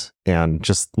freeways and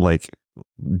just like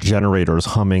generators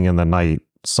humming in the night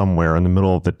somewhere in the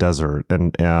middle of the desert,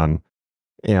 and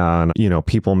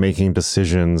people making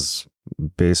decisions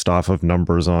based off of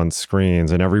numbers on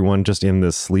screens, and everyone just in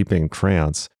this sleeping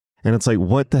trance. And it's like,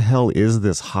 what the hell is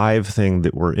this hive thing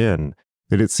that we're in,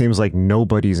 that it seems like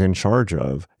nobody's in charge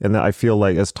of? And that I feel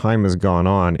like as time has gone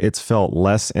on, it's felt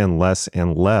less and less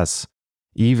and less,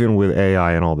 even with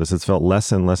AI and all this, it's felt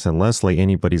less and less and less like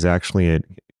anybody's actually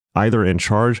either in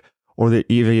charge, or that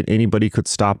even anybody could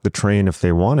stop the train if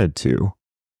they wanted to.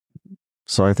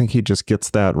 So I think he just gets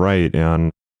that right.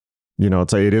 And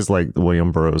it's like, it is like the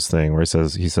William Burroughs thing where he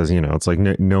says, it's like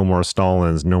no more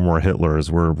Stalins, no more Hitlers.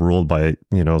 We're ruled by,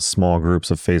 small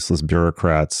groups of faceless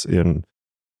bureaucrats in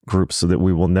groups that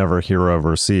we will never hear of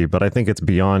or see. But I think it's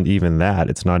beyond even that.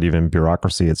 It's not even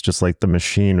bureaucracy. It's just like the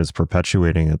machine is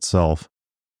perpetuating itself.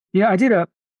 Yeah, I did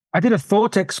a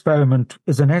thought experiment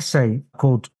as an essay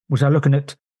which I'm looking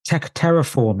at tech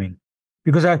terraforming,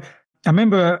 because I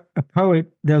remember a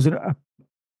poet. There was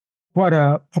quite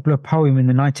a popular poem in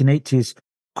the 1980s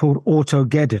called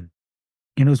Autogeddon.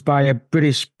 And it was by a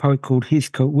British poet called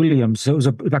Heathcote Williams. So it was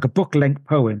like a book-length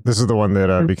poem. This is the one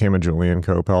that became a Julian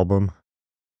Cope album?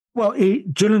 Well,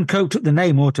 Julian Cope took the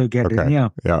name Autogeddon, okay. yeah.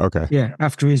 Yeah, okay. Yeah,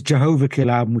 after his Jehovah Kill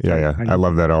album. I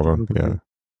love that album, yeah.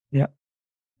 Yeah.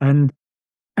 And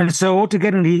so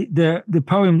altogether, the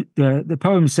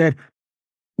poem said,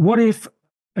 what if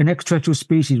an extraterrestrial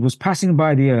species was passing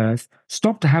by the Earth,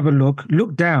 stopped to have a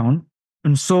looked down,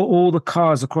 and saw all the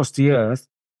cars across the Earth?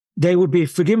 They would be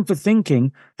forgiven for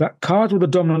thinking that cars were the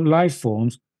dominant life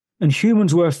forms and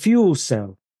humans were a fuel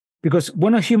cell. Because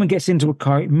when a human gets into a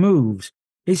car, it moves.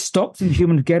 It stops and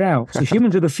humans get out. So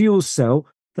humans are the fuel cell,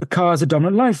 the car is a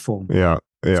dominant life form. Yeah,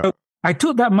 yeah. So I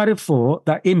took that metaphor,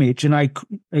 that image, and I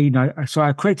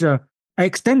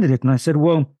extended it, and I said,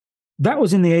 well, that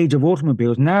was in the age of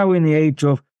automobiles. Now we're in the age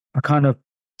of a kind of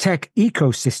tech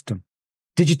ecosystem,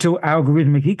 digital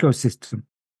algorithmic ecosystem.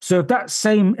 So if that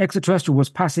same extraterrestrial was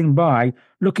passing by,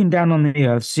 looking down on the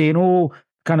Earth, seeing all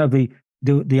kind of the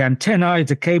antennae,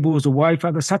 the cables, the Wi-Fi,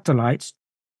 the satellites,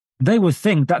 they would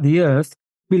think that the Earth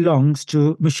belongs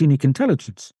to machinic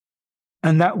intelligence,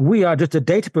 and that we are just the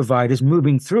data providers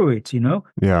moving through it,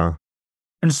 Yeah.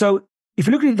 And so if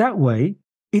you look at it that way,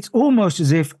 it's almost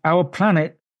as if our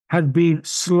planet had been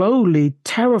slowly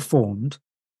terraformed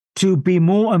to be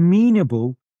more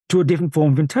amenable to a different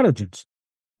form of intelligence.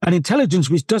 An intelligence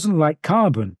which doesn't like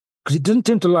carbon, because it doesn't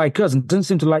seem to like us and doesn't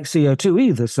seem to like CO2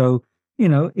 either. So,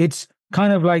 it's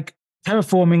kind of like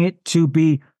terraforming it to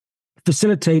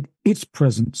facilitate its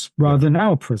presence rather than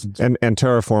our presence. And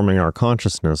terraforming our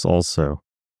consciousness also.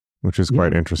 which is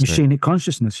quite interesting. Machinic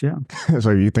consciousness, yeah.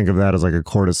 So you think of that as like a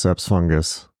cordyceps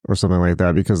fungus or something like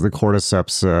that, because the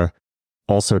cordyceps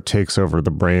also takes over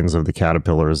the brains of the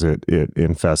caterpillars it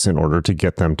infests in order to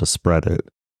get them to spread it.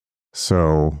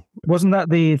 So wasn't that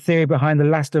the theory behind the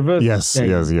Last of Us? Yes. So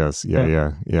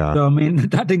I mean,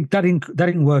 that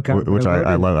didn't work out. Which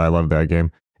I love that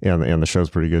game, and the show's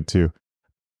pretty good too.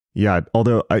 Yeah,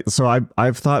 although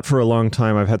I've thought for a long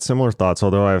time, I've had similar thoughts,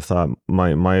 although I've thought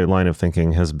my line of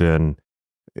thinking has been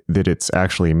that it's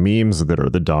actually memes that are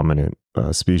the dominant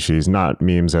species, not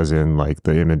memes as in like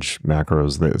the image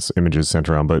macros that images sent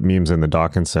around, but memes in the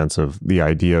Dawkins sense of the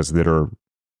ideas that are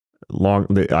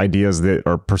the ideas that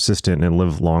are persistent and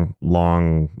live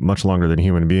long, much longer than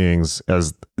human beings,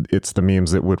 as it's the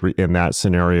memes that would, in that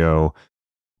scenario,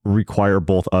 require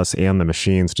both us and the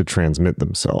machines to transmit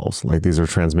themselves. Like these are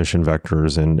transmission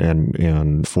vectors,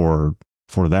 and for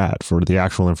the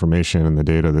actual information and the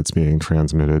data that's being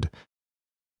transmitted.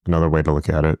 Another way to look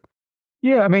at it.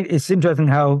 Yeah, I mean, it's interesting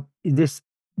how this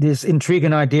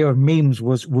intriguing idea of memes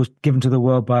was given to the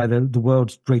world by the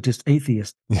world's greatest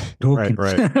atheist, Dawkins.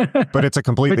 Right. But it's a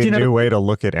completely new way to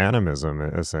look at animism,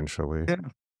 essentially. Yeah.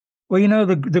 Well,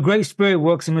 the Great Spirit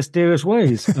works in mysterious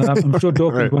ways. I'm sure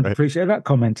Dawkins won't appreciate that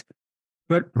comment.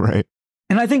 But right.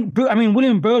 And I think,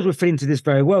 William Burroughs would fit into this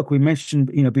very well. We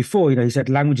mentioned, before, he said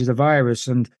language is a virus,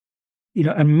 and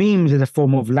memes is a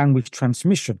form of language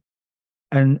transmission.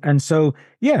 And so,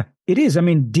 yeah, it is. I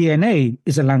mean, DNA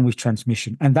is a language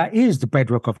transmission, and that is the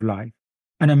bedrock of life.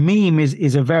 And a meme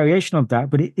is a variation of that,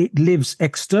 but it lives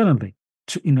externally,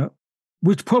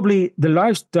 which probably the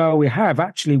lifestyle we have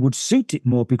actually would suit it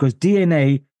more, because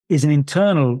DNA is an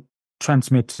internal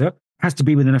transmitter, has to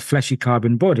be within a fleshy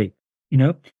carbon body.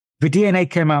 If the DNA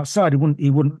came outside, it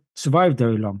wouldn't survive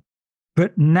very long.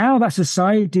 But now that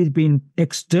society has been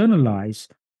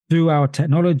externalized through our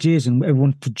technologies, and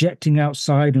everyone's projecting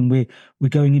outside, and we're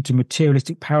going into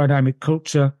materialistic paradigmic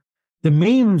culture, the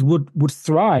memes would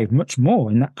thrive much more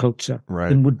in that culture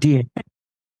than would DNA.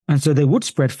 And so they would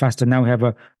spread faster. Now we have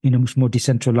a much more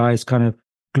decentralized kind of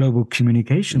global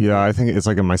communication. Yeah, I think it's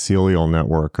like a mycelial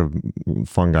network of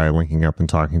fungi linking up and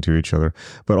talking to each other.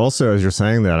 But also, as you're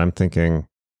saying that, I'm thinking,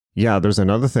 yeah, there's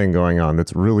another thing going on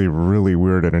that's really, really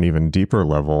weird at an even deeper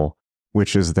level,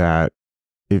 which is that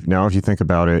if you think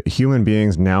about it, human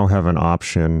beings now have an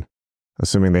option,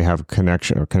 assuming they have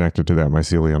connection or connected to that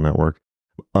mycelial network,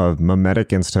 of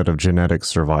mimetic instead of genetic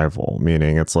survival.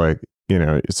 Meaning it's like,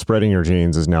 spreading your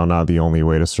genes is now not the only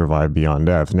way to survive beyond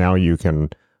death. Now you can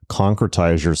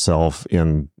concretize yourself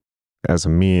as a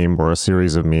meme or a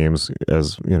series of memes,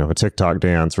 as a TikTok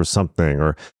dance or something,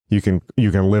 or you can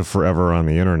live forever on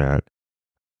the internet,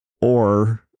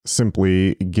 or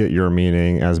simply get your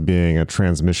meaning as being a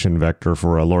transmission vector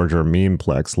for a larger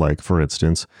memeplex, like, for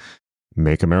instance,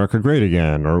 Make America Great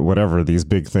Again, or whatever these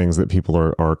big things that people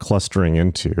are clustering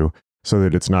into, so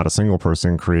that it's not a single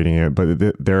person creating it, but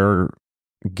they're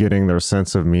getting their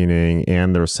sense of meaning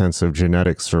and their sense of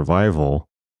genetic survival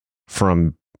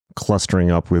from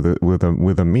clustering up with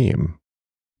a meme.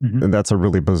 Mm-hmm. And that's a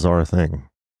really bizarre thing.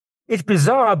 It's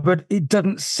bizarre, but it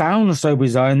doesn't sound so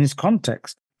bizarre in this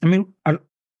context. I mean,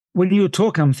 when you were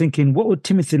talking, I'm thinking, what would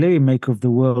Timothy Leary make of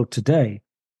the world today?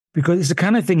 Because it's the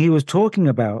kind of thing he was talking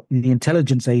about, the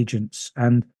intelligence agents,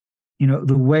 and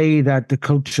the way that the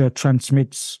culture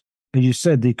transmits, as you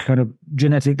said, the kind of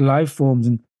genetic life forms.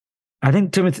 And I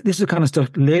think this is the kind of stuff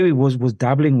Leary was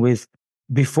dabbling with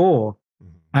before.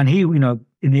 And he, in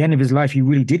the end of his life, he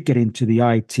really did get into the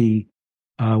IT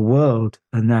world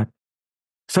and that.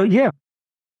 So yeah,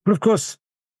 but of course,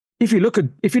 if you look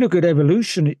at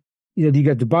evolution, you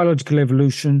get the biological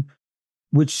evolution,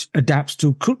 which adapts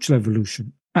to cultural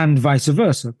evolution, and vice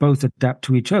versa. Both adapt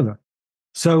to each other.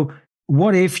 So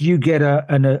what if you get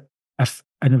an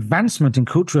advancement in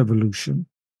cultural evolution?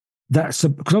 Because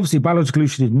obviously biological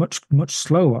evolution is much, much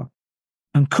slower,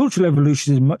 and cultural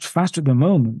evolution is much faster at the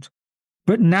moment.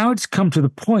 But now it's come to the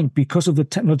point, because of the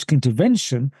technological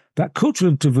intervention, that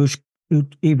cultural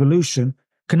evolution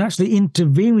can actually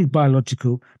intervene with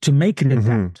biological to make it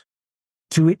adapt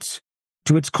to its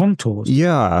contours.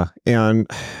 Yeah, and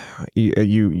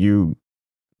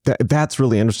that's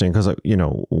really interesting, because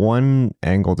one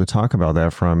angle to talk about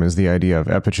that from is the idea of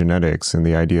epigenetics, and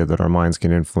the idea that our minds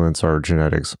can influence our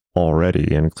genetics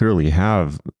already, and clearly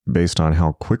have, based on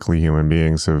how quickly human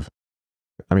beings have.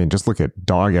 I mean, just look at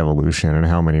dog evolution and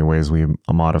how many ways we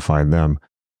modified them.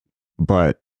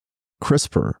 But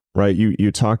CRISPR, right?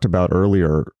 You talked about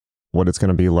earlier what it's going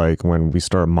to be like when we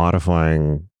start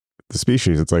modifying the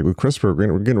species. It's like with CRISPR,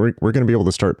 we're going to be able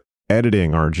to start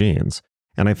editing our genes.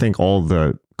 And I think all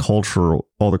the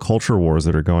culture wars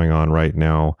that are going on right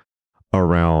now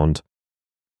around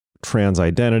trans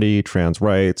identity, trans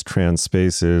rights, trans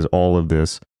spaces, all of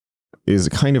this is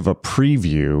kind of a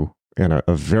preview and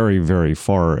a very, very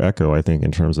far echo, I think,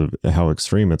 in terms of how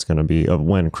extreme it's going to be of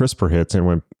when CRISPR hits and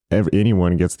when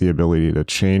anyone gets the ability to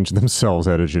change themselves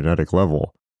at a genetic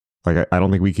level. Like, I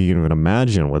don't think we can even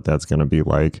imagine what that's going to be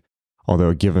like.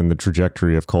 Although, given the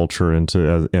trajectory of culture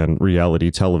and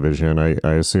reality television,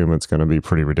 I assume it's going to be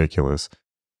pretty ridiculous.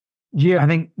 Yeah, I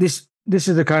think this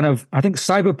is the kind of, I think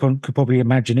Cyberpunk could probably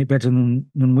imagine it better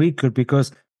than we could,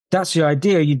 because that's the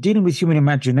idea. You're dealing with human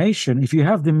imagination. If you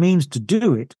have the means to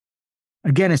do it,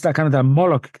 again, it's that kind of that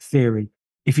Moloch theory.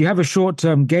 If you have a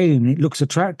short-term gain and it looks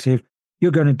attractive,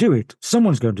 you're going to do it.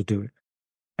 Someone's going to do it.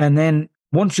 And then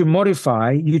once you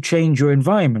modify, you change your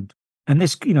environment. And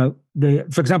this,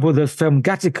 for example, the film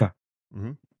Gattaca,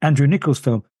 Andrew Nichols'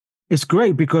 film, it's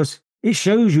great because it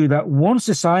shows you that once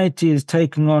society is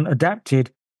taken on,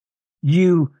 adapted,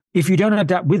 if you don't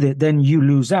adapt with it, then you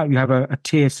lose out. You have a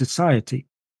tiered society.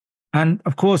 And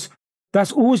of course,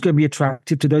 that's always going to be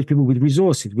attractive to those people with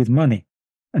resources, with money.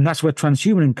 And that's where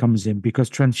transhumanism comes in, because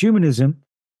transhumanism,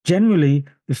 generally,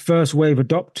 the first wave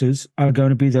adopters are going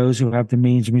to be those who have the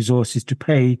means and resources to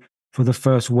pay for the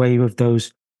first wave of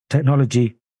those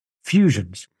technology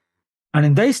fusions. And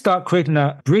then they start creating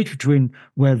a bridge between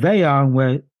where they are and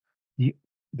where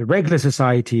the regular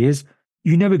society is.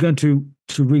 You're never going to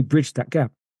re-bridge that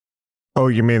gap. Oh,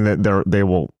 you mean that they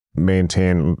will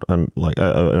maintain an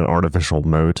artificial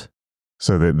moat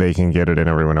so that they can get it and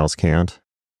everyone else can't?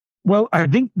 Well, I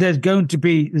think there's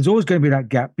always going to be that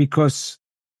gap, because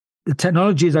the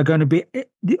technologies are going to be,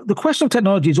 the question of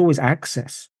technology is always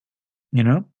access,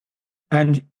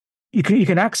 and you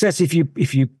can access if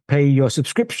you pay your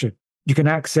subscription. You can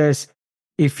access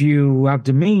if you have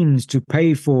the means to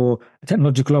pay for a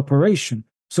technological operation.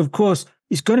 So of course,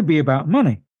 it's going to be about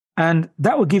money, and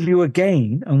that will give you a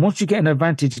gain. And once you get an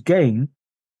advantage gain,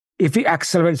 if it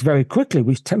accelerates very quickly,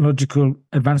 which technological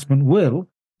advancement will,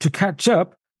 to catch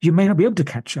up, you may not be able to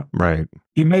catch up. Right.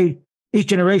 Each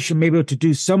generation may be able to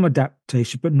do some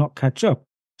adaptation, but not catch up.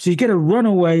 So you get a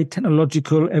runaway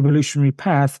technological evolutionary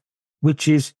path, which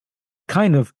is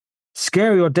kind of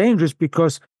scary or dangerous,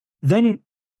 because then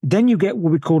you get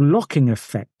what we call locking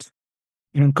effect.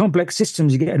 In complex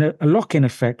systems, you get a lock-in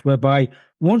effect, whereby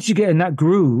once you get in that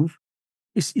groove,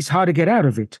 it's hard to get out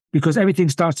of it, because everything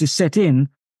starts to set in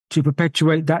to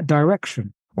perpetuate that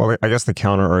direction. Well, I guess the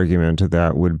counter argument to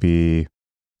that would be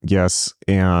yes,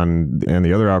 and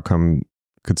the other outcome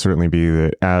could certainly be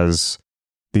that as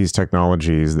these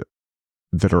technologies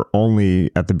that are only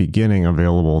at the beginning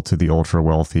available to the ultra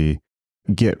wealthy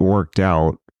get worked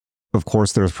out, of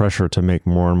course, there's pressure to make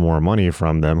more and more money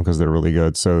from them because they're really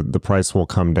good. So the price will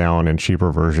come down and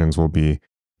cheaper versions will be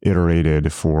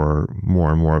iterated for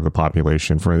more and more of the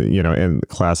population. And the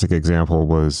classic example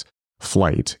was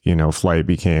flight. Flight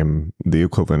became the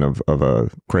equivalent of a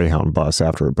Greyhound bus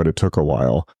but it took a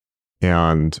while.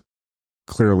 And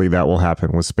clearly that will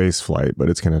happen with space flight, but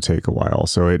it's going to take a while.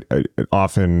 So it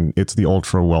often, it's the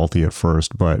ultra wealthy at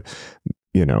first, but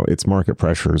it's market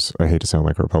pressures. I hate to sound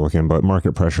like a Republican, but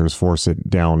market pressures force it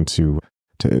down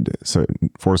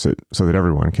force it so that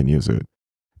everyone can use it.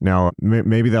 Now,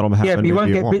 maybe that'll happen.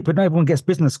 Yeah, but not everyone gets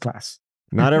business class.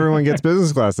 Not everyone gets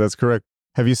business class. That's correct.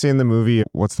 Have you seen the movie?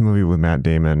 What's the movie with Matt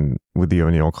Damon with the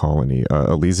O'Neill colony?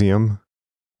 Elysium?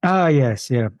 Ah, yes,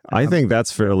 yeah. I think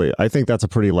that's a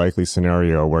pretty likely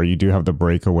scenario where you do have the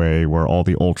breakaway where all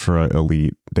the ultra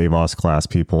elite Davos class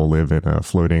people live in a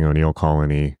floating O'Neill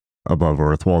colony above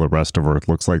Earth, while the rest of Earth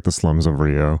looks like the slums of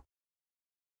Rio.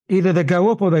 Either they go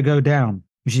up or they go down,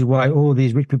 which is why all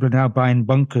these rich people are now buying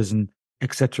bunkers and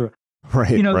etc.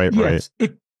 Right, right.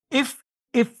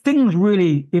 If things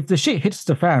really, if the shit hits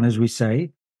the fan, as we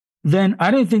say, then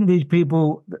I don't think these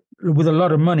people with a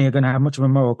lot of money are going to have much of a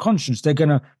moral conscience. They're going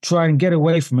to try and get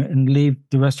away from it and leave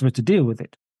the rest of us to deal with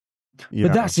it. Yeah.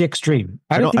 But that's the extreme.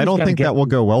 I don't think that will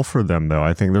go well for them, though.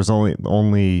 I think there's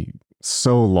only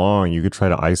so long you could try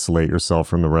to isolate yourself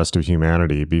from the rest of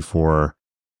humanity before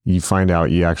you find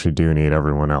out you actually do need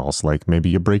everyone else. Like maybe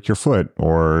you break your foot,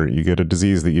 or you get a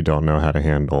disease that you don't know how to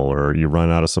handle, or you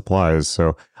run out of supplies.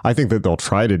 So I think that they'll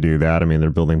try to do that. I mean, they're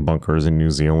building bunkers in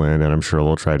New Zealand, and I'm sure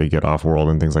they'll try to get off world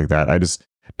and things like that. I just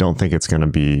don't think it's going to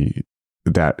be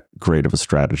that great of a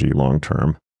strategy long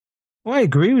term. Well, I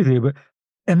agree with you,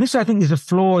 and this I think is a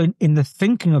flaw in the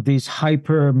thinking of these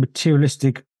hyper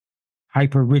materialistic,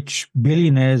 hyper rich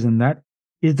billionaires, and that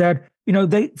is that,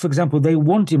 they, for example, they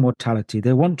want immortality,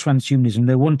 they want transhumanism,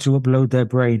 they want to upload their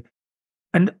brain.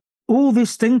 And all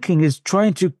this thinking is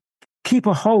trying to keep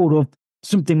a hold of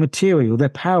something material, their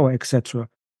power, etc.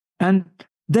 And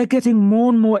they're getting more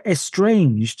and more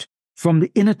estranged from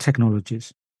the inner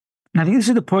technologies. And I think this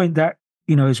is the point that,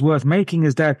 is worth making,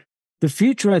 is that the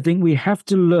future, I think we have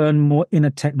to learn more inner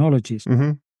technologies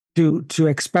to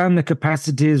expand the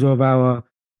capacities of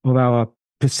our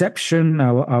perception,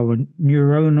 our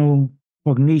neuronal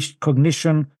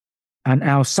cognition, and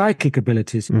our psychic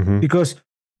abilities. Because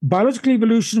biological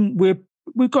evolution,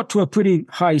 we've got to a pretty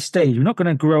high stage. We're not going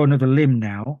to grow another limb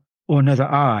now or another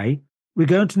eye. We're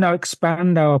going to now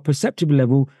expand our perceptive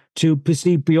level to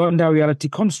perceive beyond our reality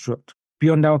construct,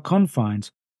 beyond our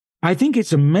confines. I think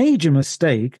it's a major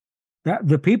mistake that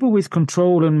the people with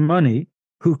control and money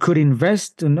who could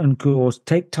invest and could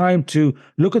take time to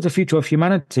look at the future of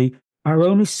humanity are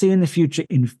only seeing the future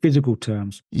in physical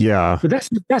terms. Yeah. But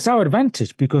that's our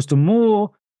advantage, because the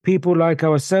more people like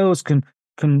ourselves can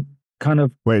kind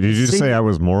of... Wait, did you just say I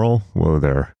was moral? Whoa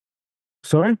there.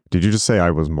 Sorry? Did you just say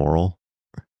I was moral?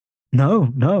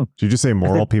 No. Did you just say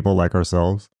moral people like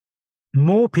ourselves?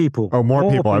 More people. Oh, more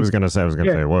people. People. I was going to say,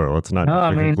 whoa, let's not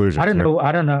no, conclusions. I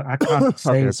don't know. I can't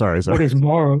say okay, sorry. What is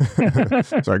moral.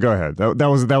 Sorry, go ahead. That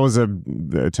was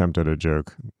an attempt at a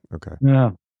joke. Okay.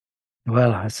 Yeah.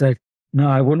 Well, I said, no,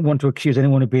 I wouldn't want to accuse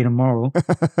anyone of being immoral.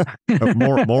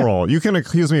 Moral. You can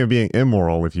accuse me of being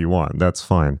immoral if you want. That's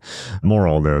fine.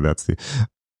 Moral, though, that's the...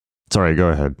 Sorry, go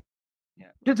ahead. Yeah.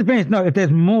 Just depends. No, if there's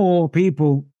more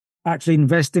people actually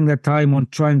investing their time on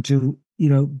trying to,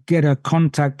 get a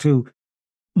contact to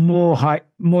more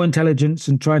intelligence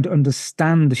and trying to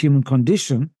understand the human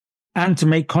condition, and to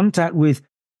make contact with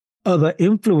other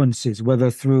influences, whether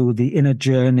through the inner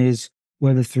journeys,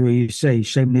 whether through, you say,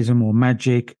 shamanism or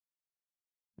magic.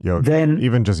 Yoga, then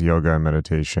even just yoga and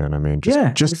meditation. I mean, just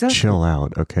exactly. Chill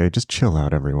out, okay? Just chill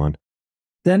out, everyone.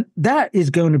 Then that is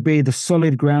going to be the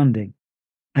solid grounding,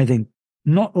 I think.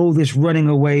 Not all this running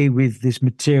away with this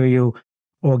material,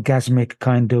 orgasmic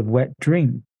kind of wet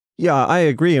dream. Yeah, I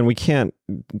agree. And we can't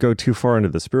go too far into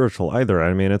the spiritual either.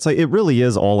 I mean, it's like, it really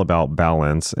is all about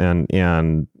balance. And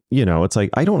it's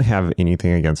like, I don't have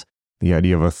anything against the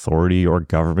idea of authority or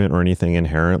government or anything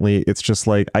inherently. It's just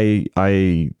like, I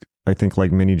think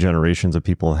like many generations of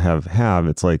people have,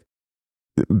 it's like,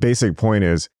 the basic point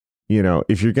is,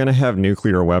 if you're going to have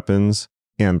nuclear weapons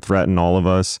and threaten all of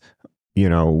us,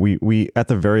 we at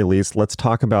the very least, let's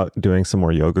talk about doing some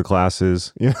more yoga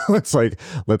classes. It's like,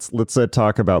 let's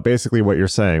talk about basically what you're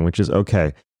saying, which is,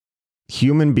 okay,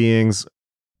 human beings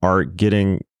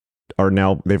they've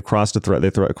crossed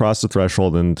crossed a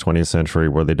threshold in the 20th century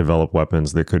where they developed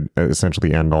weapons that could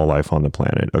essentially end all life on the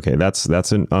planet. Okay,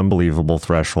 that's an unbelievable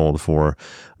threshold for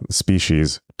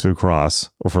species to cross,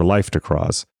 or for life to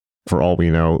cross. For all we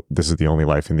know, this is the only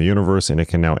life in the universe, and it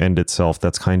can now end itself.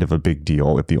 That's kind of a big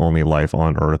deal if the only life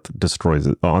on Earth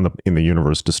in the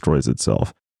universe destroys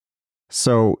itself.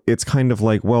 So it's kind of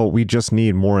like, well, we just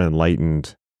need more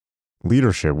enlightened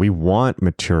leadership. We want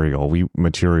material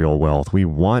wealth. We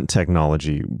want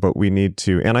technology, but we need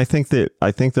to. And I think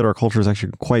that our culture is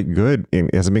actually quite good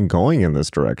has been going in this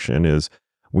direction. Is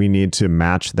we need to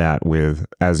match that with,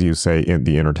 as you say, in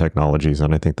the inner technologies,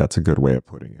 and I think that's a good way of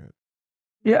putting it.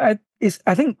 Yeah,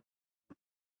 I think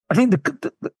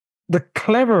the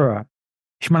cleverer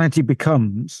humanity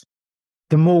becomes,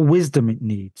 the more wisdom it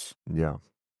needs. Yeah.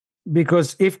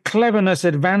 Because if cleverness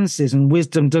advances and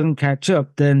wisdom doesn't catch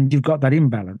up, then you've got that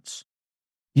imbalance.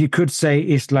 You could say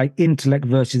it's like intellect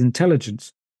versus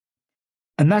intelligence.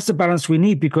 And that's the balance we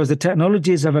need, because the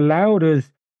technologies have allowed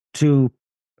us to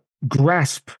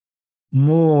grasp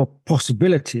more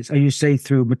possibilities, as you say,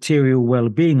 through material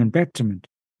well-being and betterment.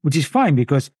 Which is fine,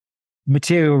 because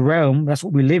material realm, that's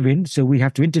what we live in. So we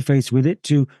have to interface with it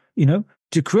to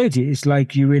create it. It's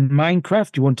like you're in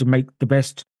Minecraft, you want to make the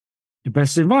best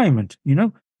environment,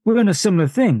 We're in a similar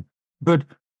thing. But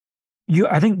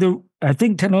I think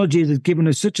technology has given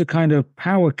us such a kind of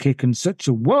power kick and such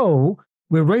a, whoa,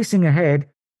 we're racing ahead.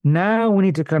 Now we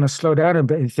need to kind of slow down a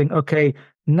bit and think, okay,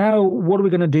 now what are we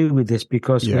going to do with this?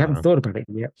 Because we haven't thought about it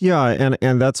yet. Yeah.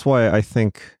 And that's why I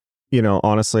think,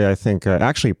 honestly, I think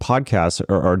actually podcasts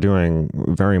are doing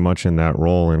very much in that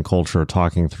role in culture,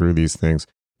 talking through these things.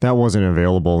 That wasn't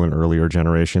available in earlier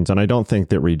generations. And I don't think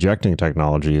that rejecting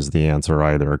technology is the answer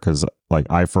either, because like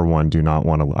I, for one, do not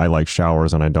want to, I like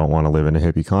showers and I don't want to live in a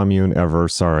hippie commune ever.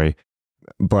 Sorry.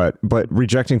 But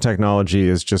rejecting technology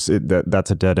is just,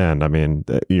 that's a dead end. I mean,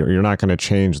 you're not going to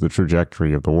change the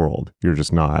trajectory of the world. You're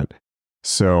just not.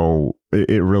 So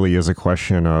it really is a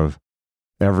question of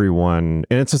everyone,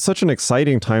 and it's such an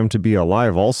exciting time to be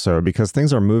alive also, because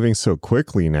things are moving so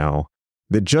quickly now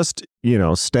that just,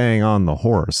 staying on the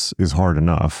horse is hard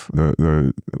enough,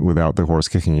 without the horse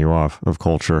kicking you off of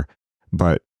culture.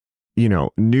 But,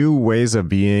 new ways of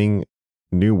being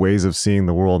new ways of seeing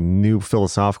the world, new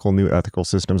philosophical, new ethical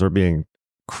systems are being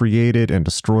created and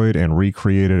destroyed and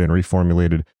recreated and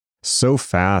reformulated so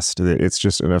fast that it's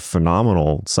just a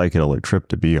phenomenal psychedelic trip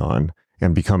to be on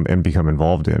and become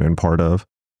involved in and part of.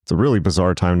 It's a really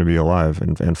bizarre time to be alive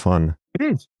and fun. It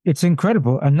is. It's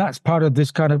incredible. And that's part of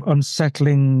this kind of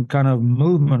unsettling kind of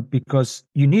movement, because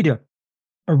you need a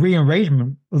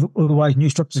rearrangement, otherwise new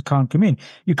structures can't come in.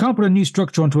 You can't put a new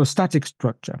structure onto a static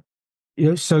structure.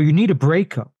 So you need a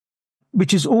breakup,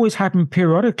 which has always happened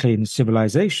periodically in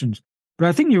civilizations. But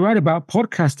I think you're right about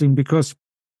podcasting, because,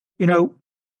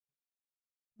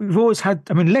 we've always had,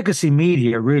 legacy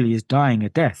media really is dying a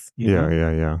death.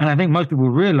 Yeah. And I think most people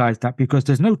realize that, because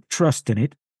there's no trust in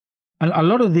it. And a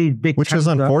lot of these big... Which is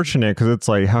unfortunate, because it's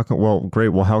like, how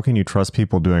can you trust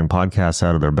people doing podcasts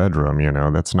out of their bedroom?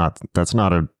 That's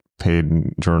not a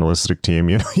paid journalistic team.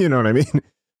 You know what I mean?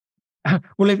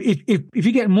 Well, if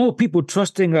you get more people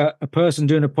trusting a person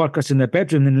doing a podcast in their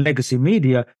bedroom than legacy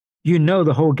media,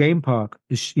 the whole game park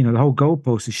is, the whole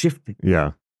goalpost is shifting.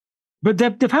 Yeah. But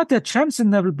they've had their chance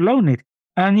and they've blown it.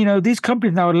 And, these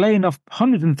companies now are laying off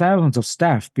hundreds and thousands of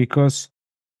staff because,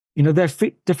 they're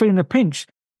feeling the pinch.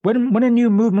 When a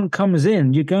new movement comes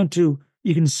in, you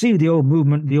can see the old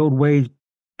movement, the old ways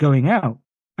going out,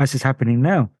 as is happening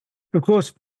now. Of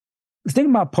course, the thing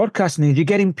about podcasting is you're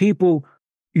getting people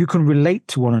you can relate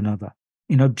to one another.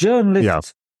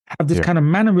 Journalists have this kind of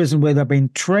mannerism where they're being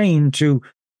trained to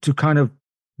kind of,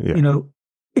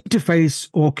 interface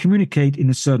or communicate in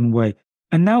a certain way.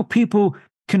 And now people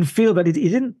can feel that it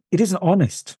isn't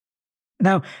honest.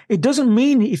 Now, it doesn't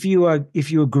mean if you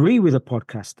agree with a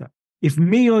podcaster, if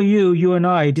me or you and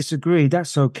I disagree,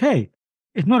 that's okay.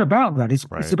 It's not about that.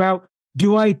 It's about,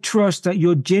 do I trust that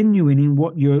you're genuine in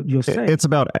what you're saying? It's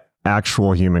about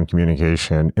actual human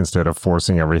communication instead of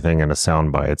forcing everything into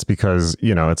sound bites. Because,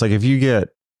 it's like if you get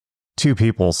two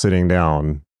people sitting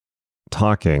down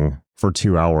talking for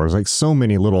 2 hours, like so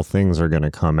many little things are going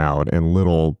to come out, and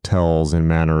little tells and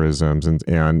mannerisms,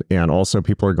 and also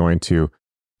people are going to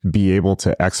be able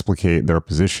to explicate their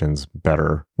positions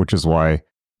better, which is why,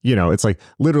 it's like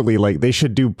literally like they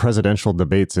should do presidential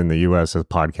debates in the US as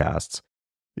podcasts.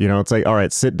 It's like, all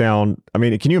right, sit down.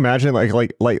 Can you imagine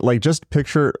like just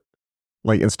picture,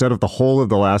 like, instead of the whole of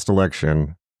the last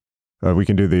election, we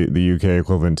can do the UK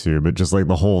equivalent too, but just like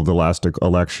the whole of the last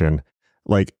election,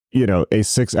 like, a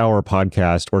 6-hour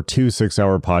podcast or 2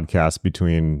 6-hour podcasts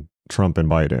between Trump and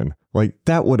Biden. Like,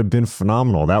 that would have been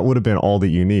phenomenal. That would have been all that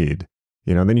you need.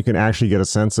 Then you can actually get a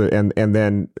sense of, and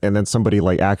then somebody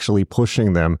like actually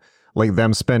pushing them, like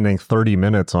them spending 30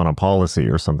 minutes on a policy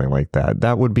or something like that.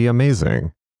 That would be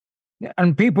amazing.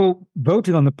 And people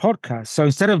voting on the podcast. So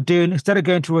instead of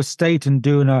going to a state and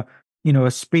doing a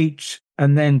speech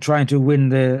and then trying to win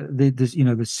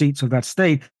the seats of that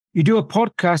state, you do a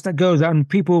podcast that goes out and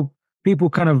people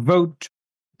kind of vote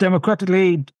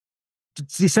democratically,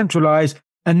 decentralized,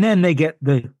 and then they get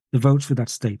the votes for that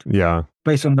state. Yeah.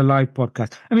 Based on the live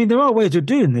podcast. There are ways of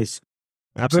doing this.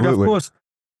 Absolutely. But of course,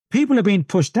 people are being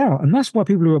pushed out. And that's why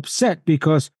people are upset,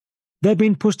 because they're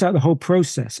being pushed out the whole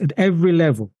process at every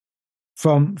level,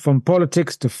 from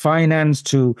politics to finance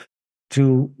to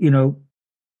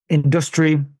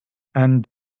industry, and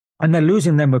they're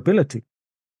losing their mobility.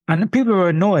 And people are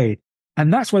annoyed.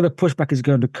 And that's where the pushback is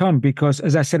going to come, because,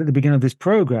 as I said at the beginning of this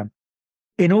program,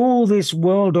 in all this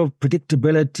world of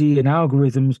predictability and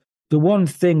algorithms, the one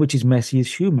thing which is messy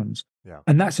is humans. Yeah.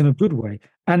 And that's in a good way.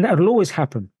 And that will always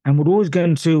happen. And we're always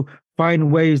going to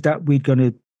find ways that we're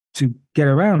going to get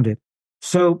around it.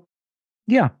 So,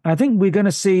 yeah, I think we're going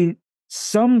to see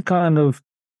some kind of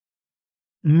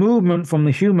movement from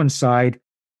the human side,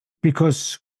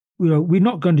 because we're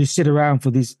not going to sit around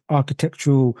for these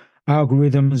architectural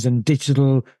algorithms and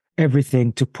digital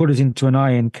everything to put us into an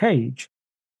iron cage.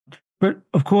 But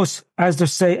of course, as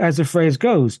the phrase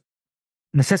goes,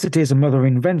 necessity is a mother of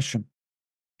invention.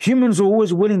 Humans are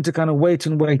always willing to kind of wait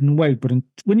and wait and wait, but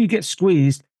when you get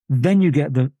squeezed, then you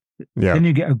get a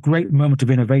great moment of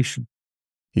innovation.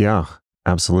 Yeah,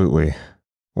 absolutely.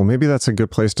 Well, maybe that's a good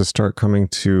place to start coming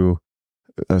to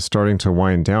starting to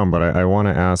wind down. But I want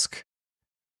to ask,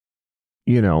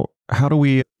 how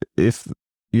do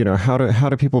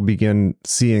people begin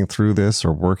seeing through this,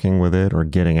 or working with it, or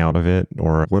getting out of it,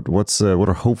 or what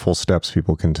are hopeful steps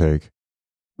people can take?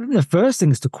 The first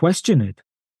thing is to question it.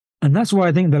 And that's why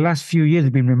I think the last few years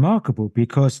have been remarkable,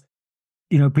 because,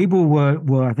 people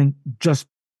were, I think, just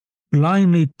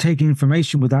blindly taking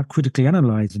information without critically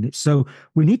analyzing it. So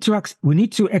we need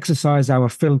to exercise our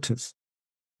filters.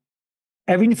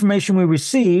 Every information we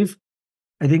receive,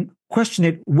 I think, question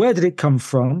it. Where did it come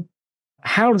from?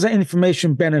 how does that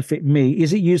information benefit me?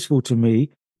 Is it useful to me?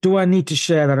 Do I need to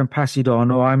share that and pass it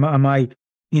on? Or am I,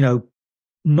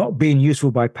 not being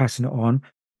useful by passing it on?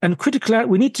 And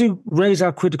we need to raise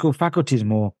our critical faculties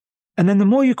more. And then the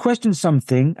more you question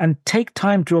something and take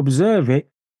time to observe it,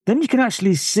 then you can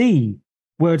actually see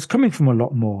where it's coming from a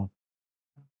lot more.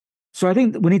 So I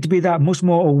think that we need to be that much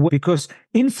more aware, because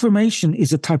information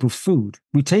is a type of food.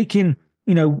 We take in,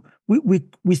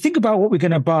 we think about what we're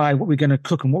going to buy, what we're going to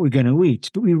cook, and what we're going to eat,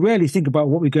 but we rarely think about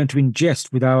what we're going to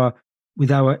ingest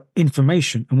with our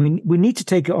information. And we need to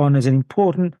take it on as an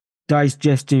important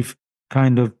digestive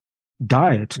kind of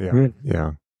diet. Yeah, really.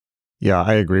 yeah.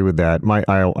 I agree with that.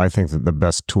 I think that the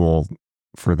best tool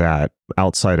for that,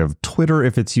 outside of Twitter,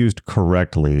 if it's used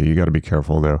correctly, you got to be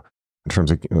careful though, in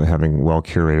terms of having well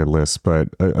curated lists. But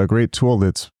a great tool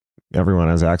that's everyone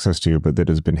has access to, but that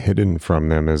has been hidden from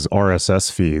them, is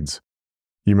RSS feeds.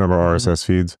 You remember RSS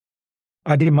feeds?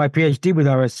 I did my PhD with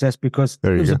RSS because it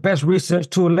was the best research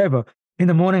tool ever. In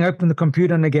the morning, I open the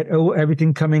computer and I get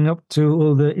everything coming up to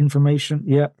all the information.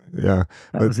 Yeah.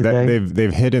 But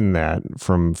they've hidden that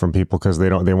from people because they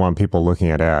want people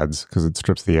looking at ads, because it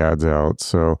strips the ads out.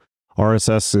 So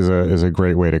RSS is a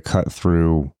great way to cut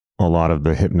through a lot of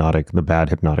the bad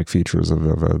hypnotic features of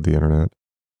the internet.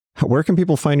 Where can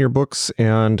people find your books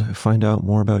and find out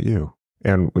more about you?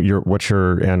 And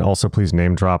and also please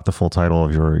name drop the full title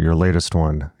of your latest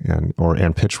one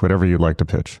and pitch whatever you'd like to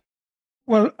pitch.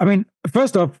 Well, I mean,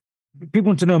 first off, people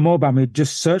want to know more about me,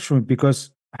 just search for me, because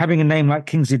having a name like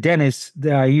Kingsley Dennis,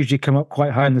 I usually come up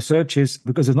quite high in the searches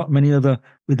because there's not many other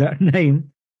with that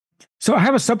name. So I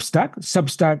have a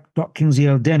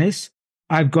substack.kingsleydennis.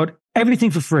 I've got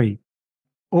everything for free.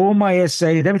 All my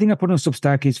essays, everything I put on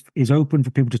Substack is open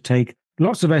for people to take.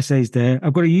 Lots of essays there.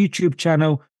 I've got a YouTube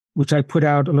channel, which I put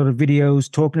out a lot of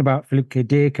videos talking about Philip K.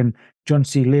 Dick and John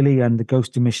C. Lilly and the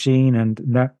Ghosted Machine and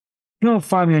that. You'll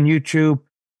find me on YouTube.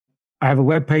 I have a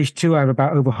webpage too. I have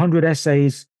about over 100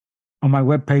 essays on my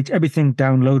webpage, everything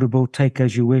downloadable, take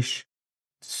as you wish.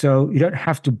 So you don't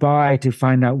have to buy to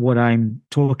find out what I'm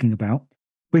talking about.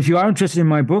 But if you are interested in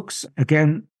my books,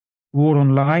 again, we're all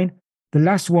online. The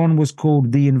last one was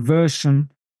called The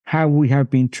Inversion, How We Have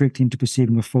Been Tricked into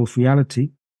Perceiving a False Reality.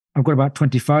 I've got about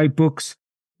 25 books,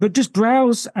 but just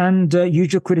browse and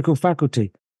use your critical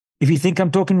faculty. If you think I'm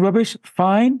talking rubbish,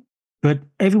 fine. But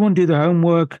everyone do their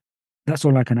homework. That's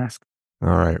all I can ask.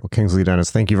 All right. Well, Kingsley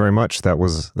Dennis, thank you very much. That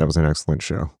was an excellent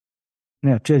show.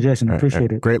 Yeah. Cheers, Jason.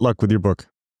 Appreciate it. Great luck with your book.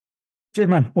 Cheers,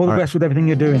 man. All the best with everything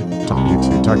you're doing. Talk to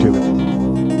you later.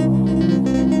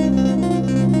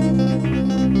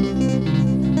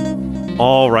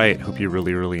 All right. Hope you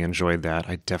really, really enjoyed that.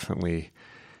 I definitely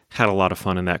had a lot of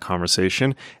fun in that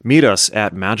conversation. Meet us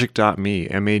at magic.me,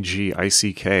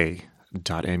 magick.me,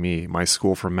 my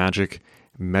school for magic,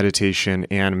 meditation,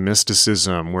 and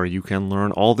mysticism, where you can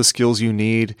learn all the skills you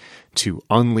need to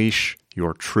unleash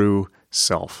your true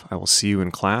self. I will see you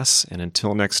in class, and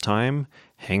until next time,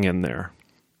 hang in there.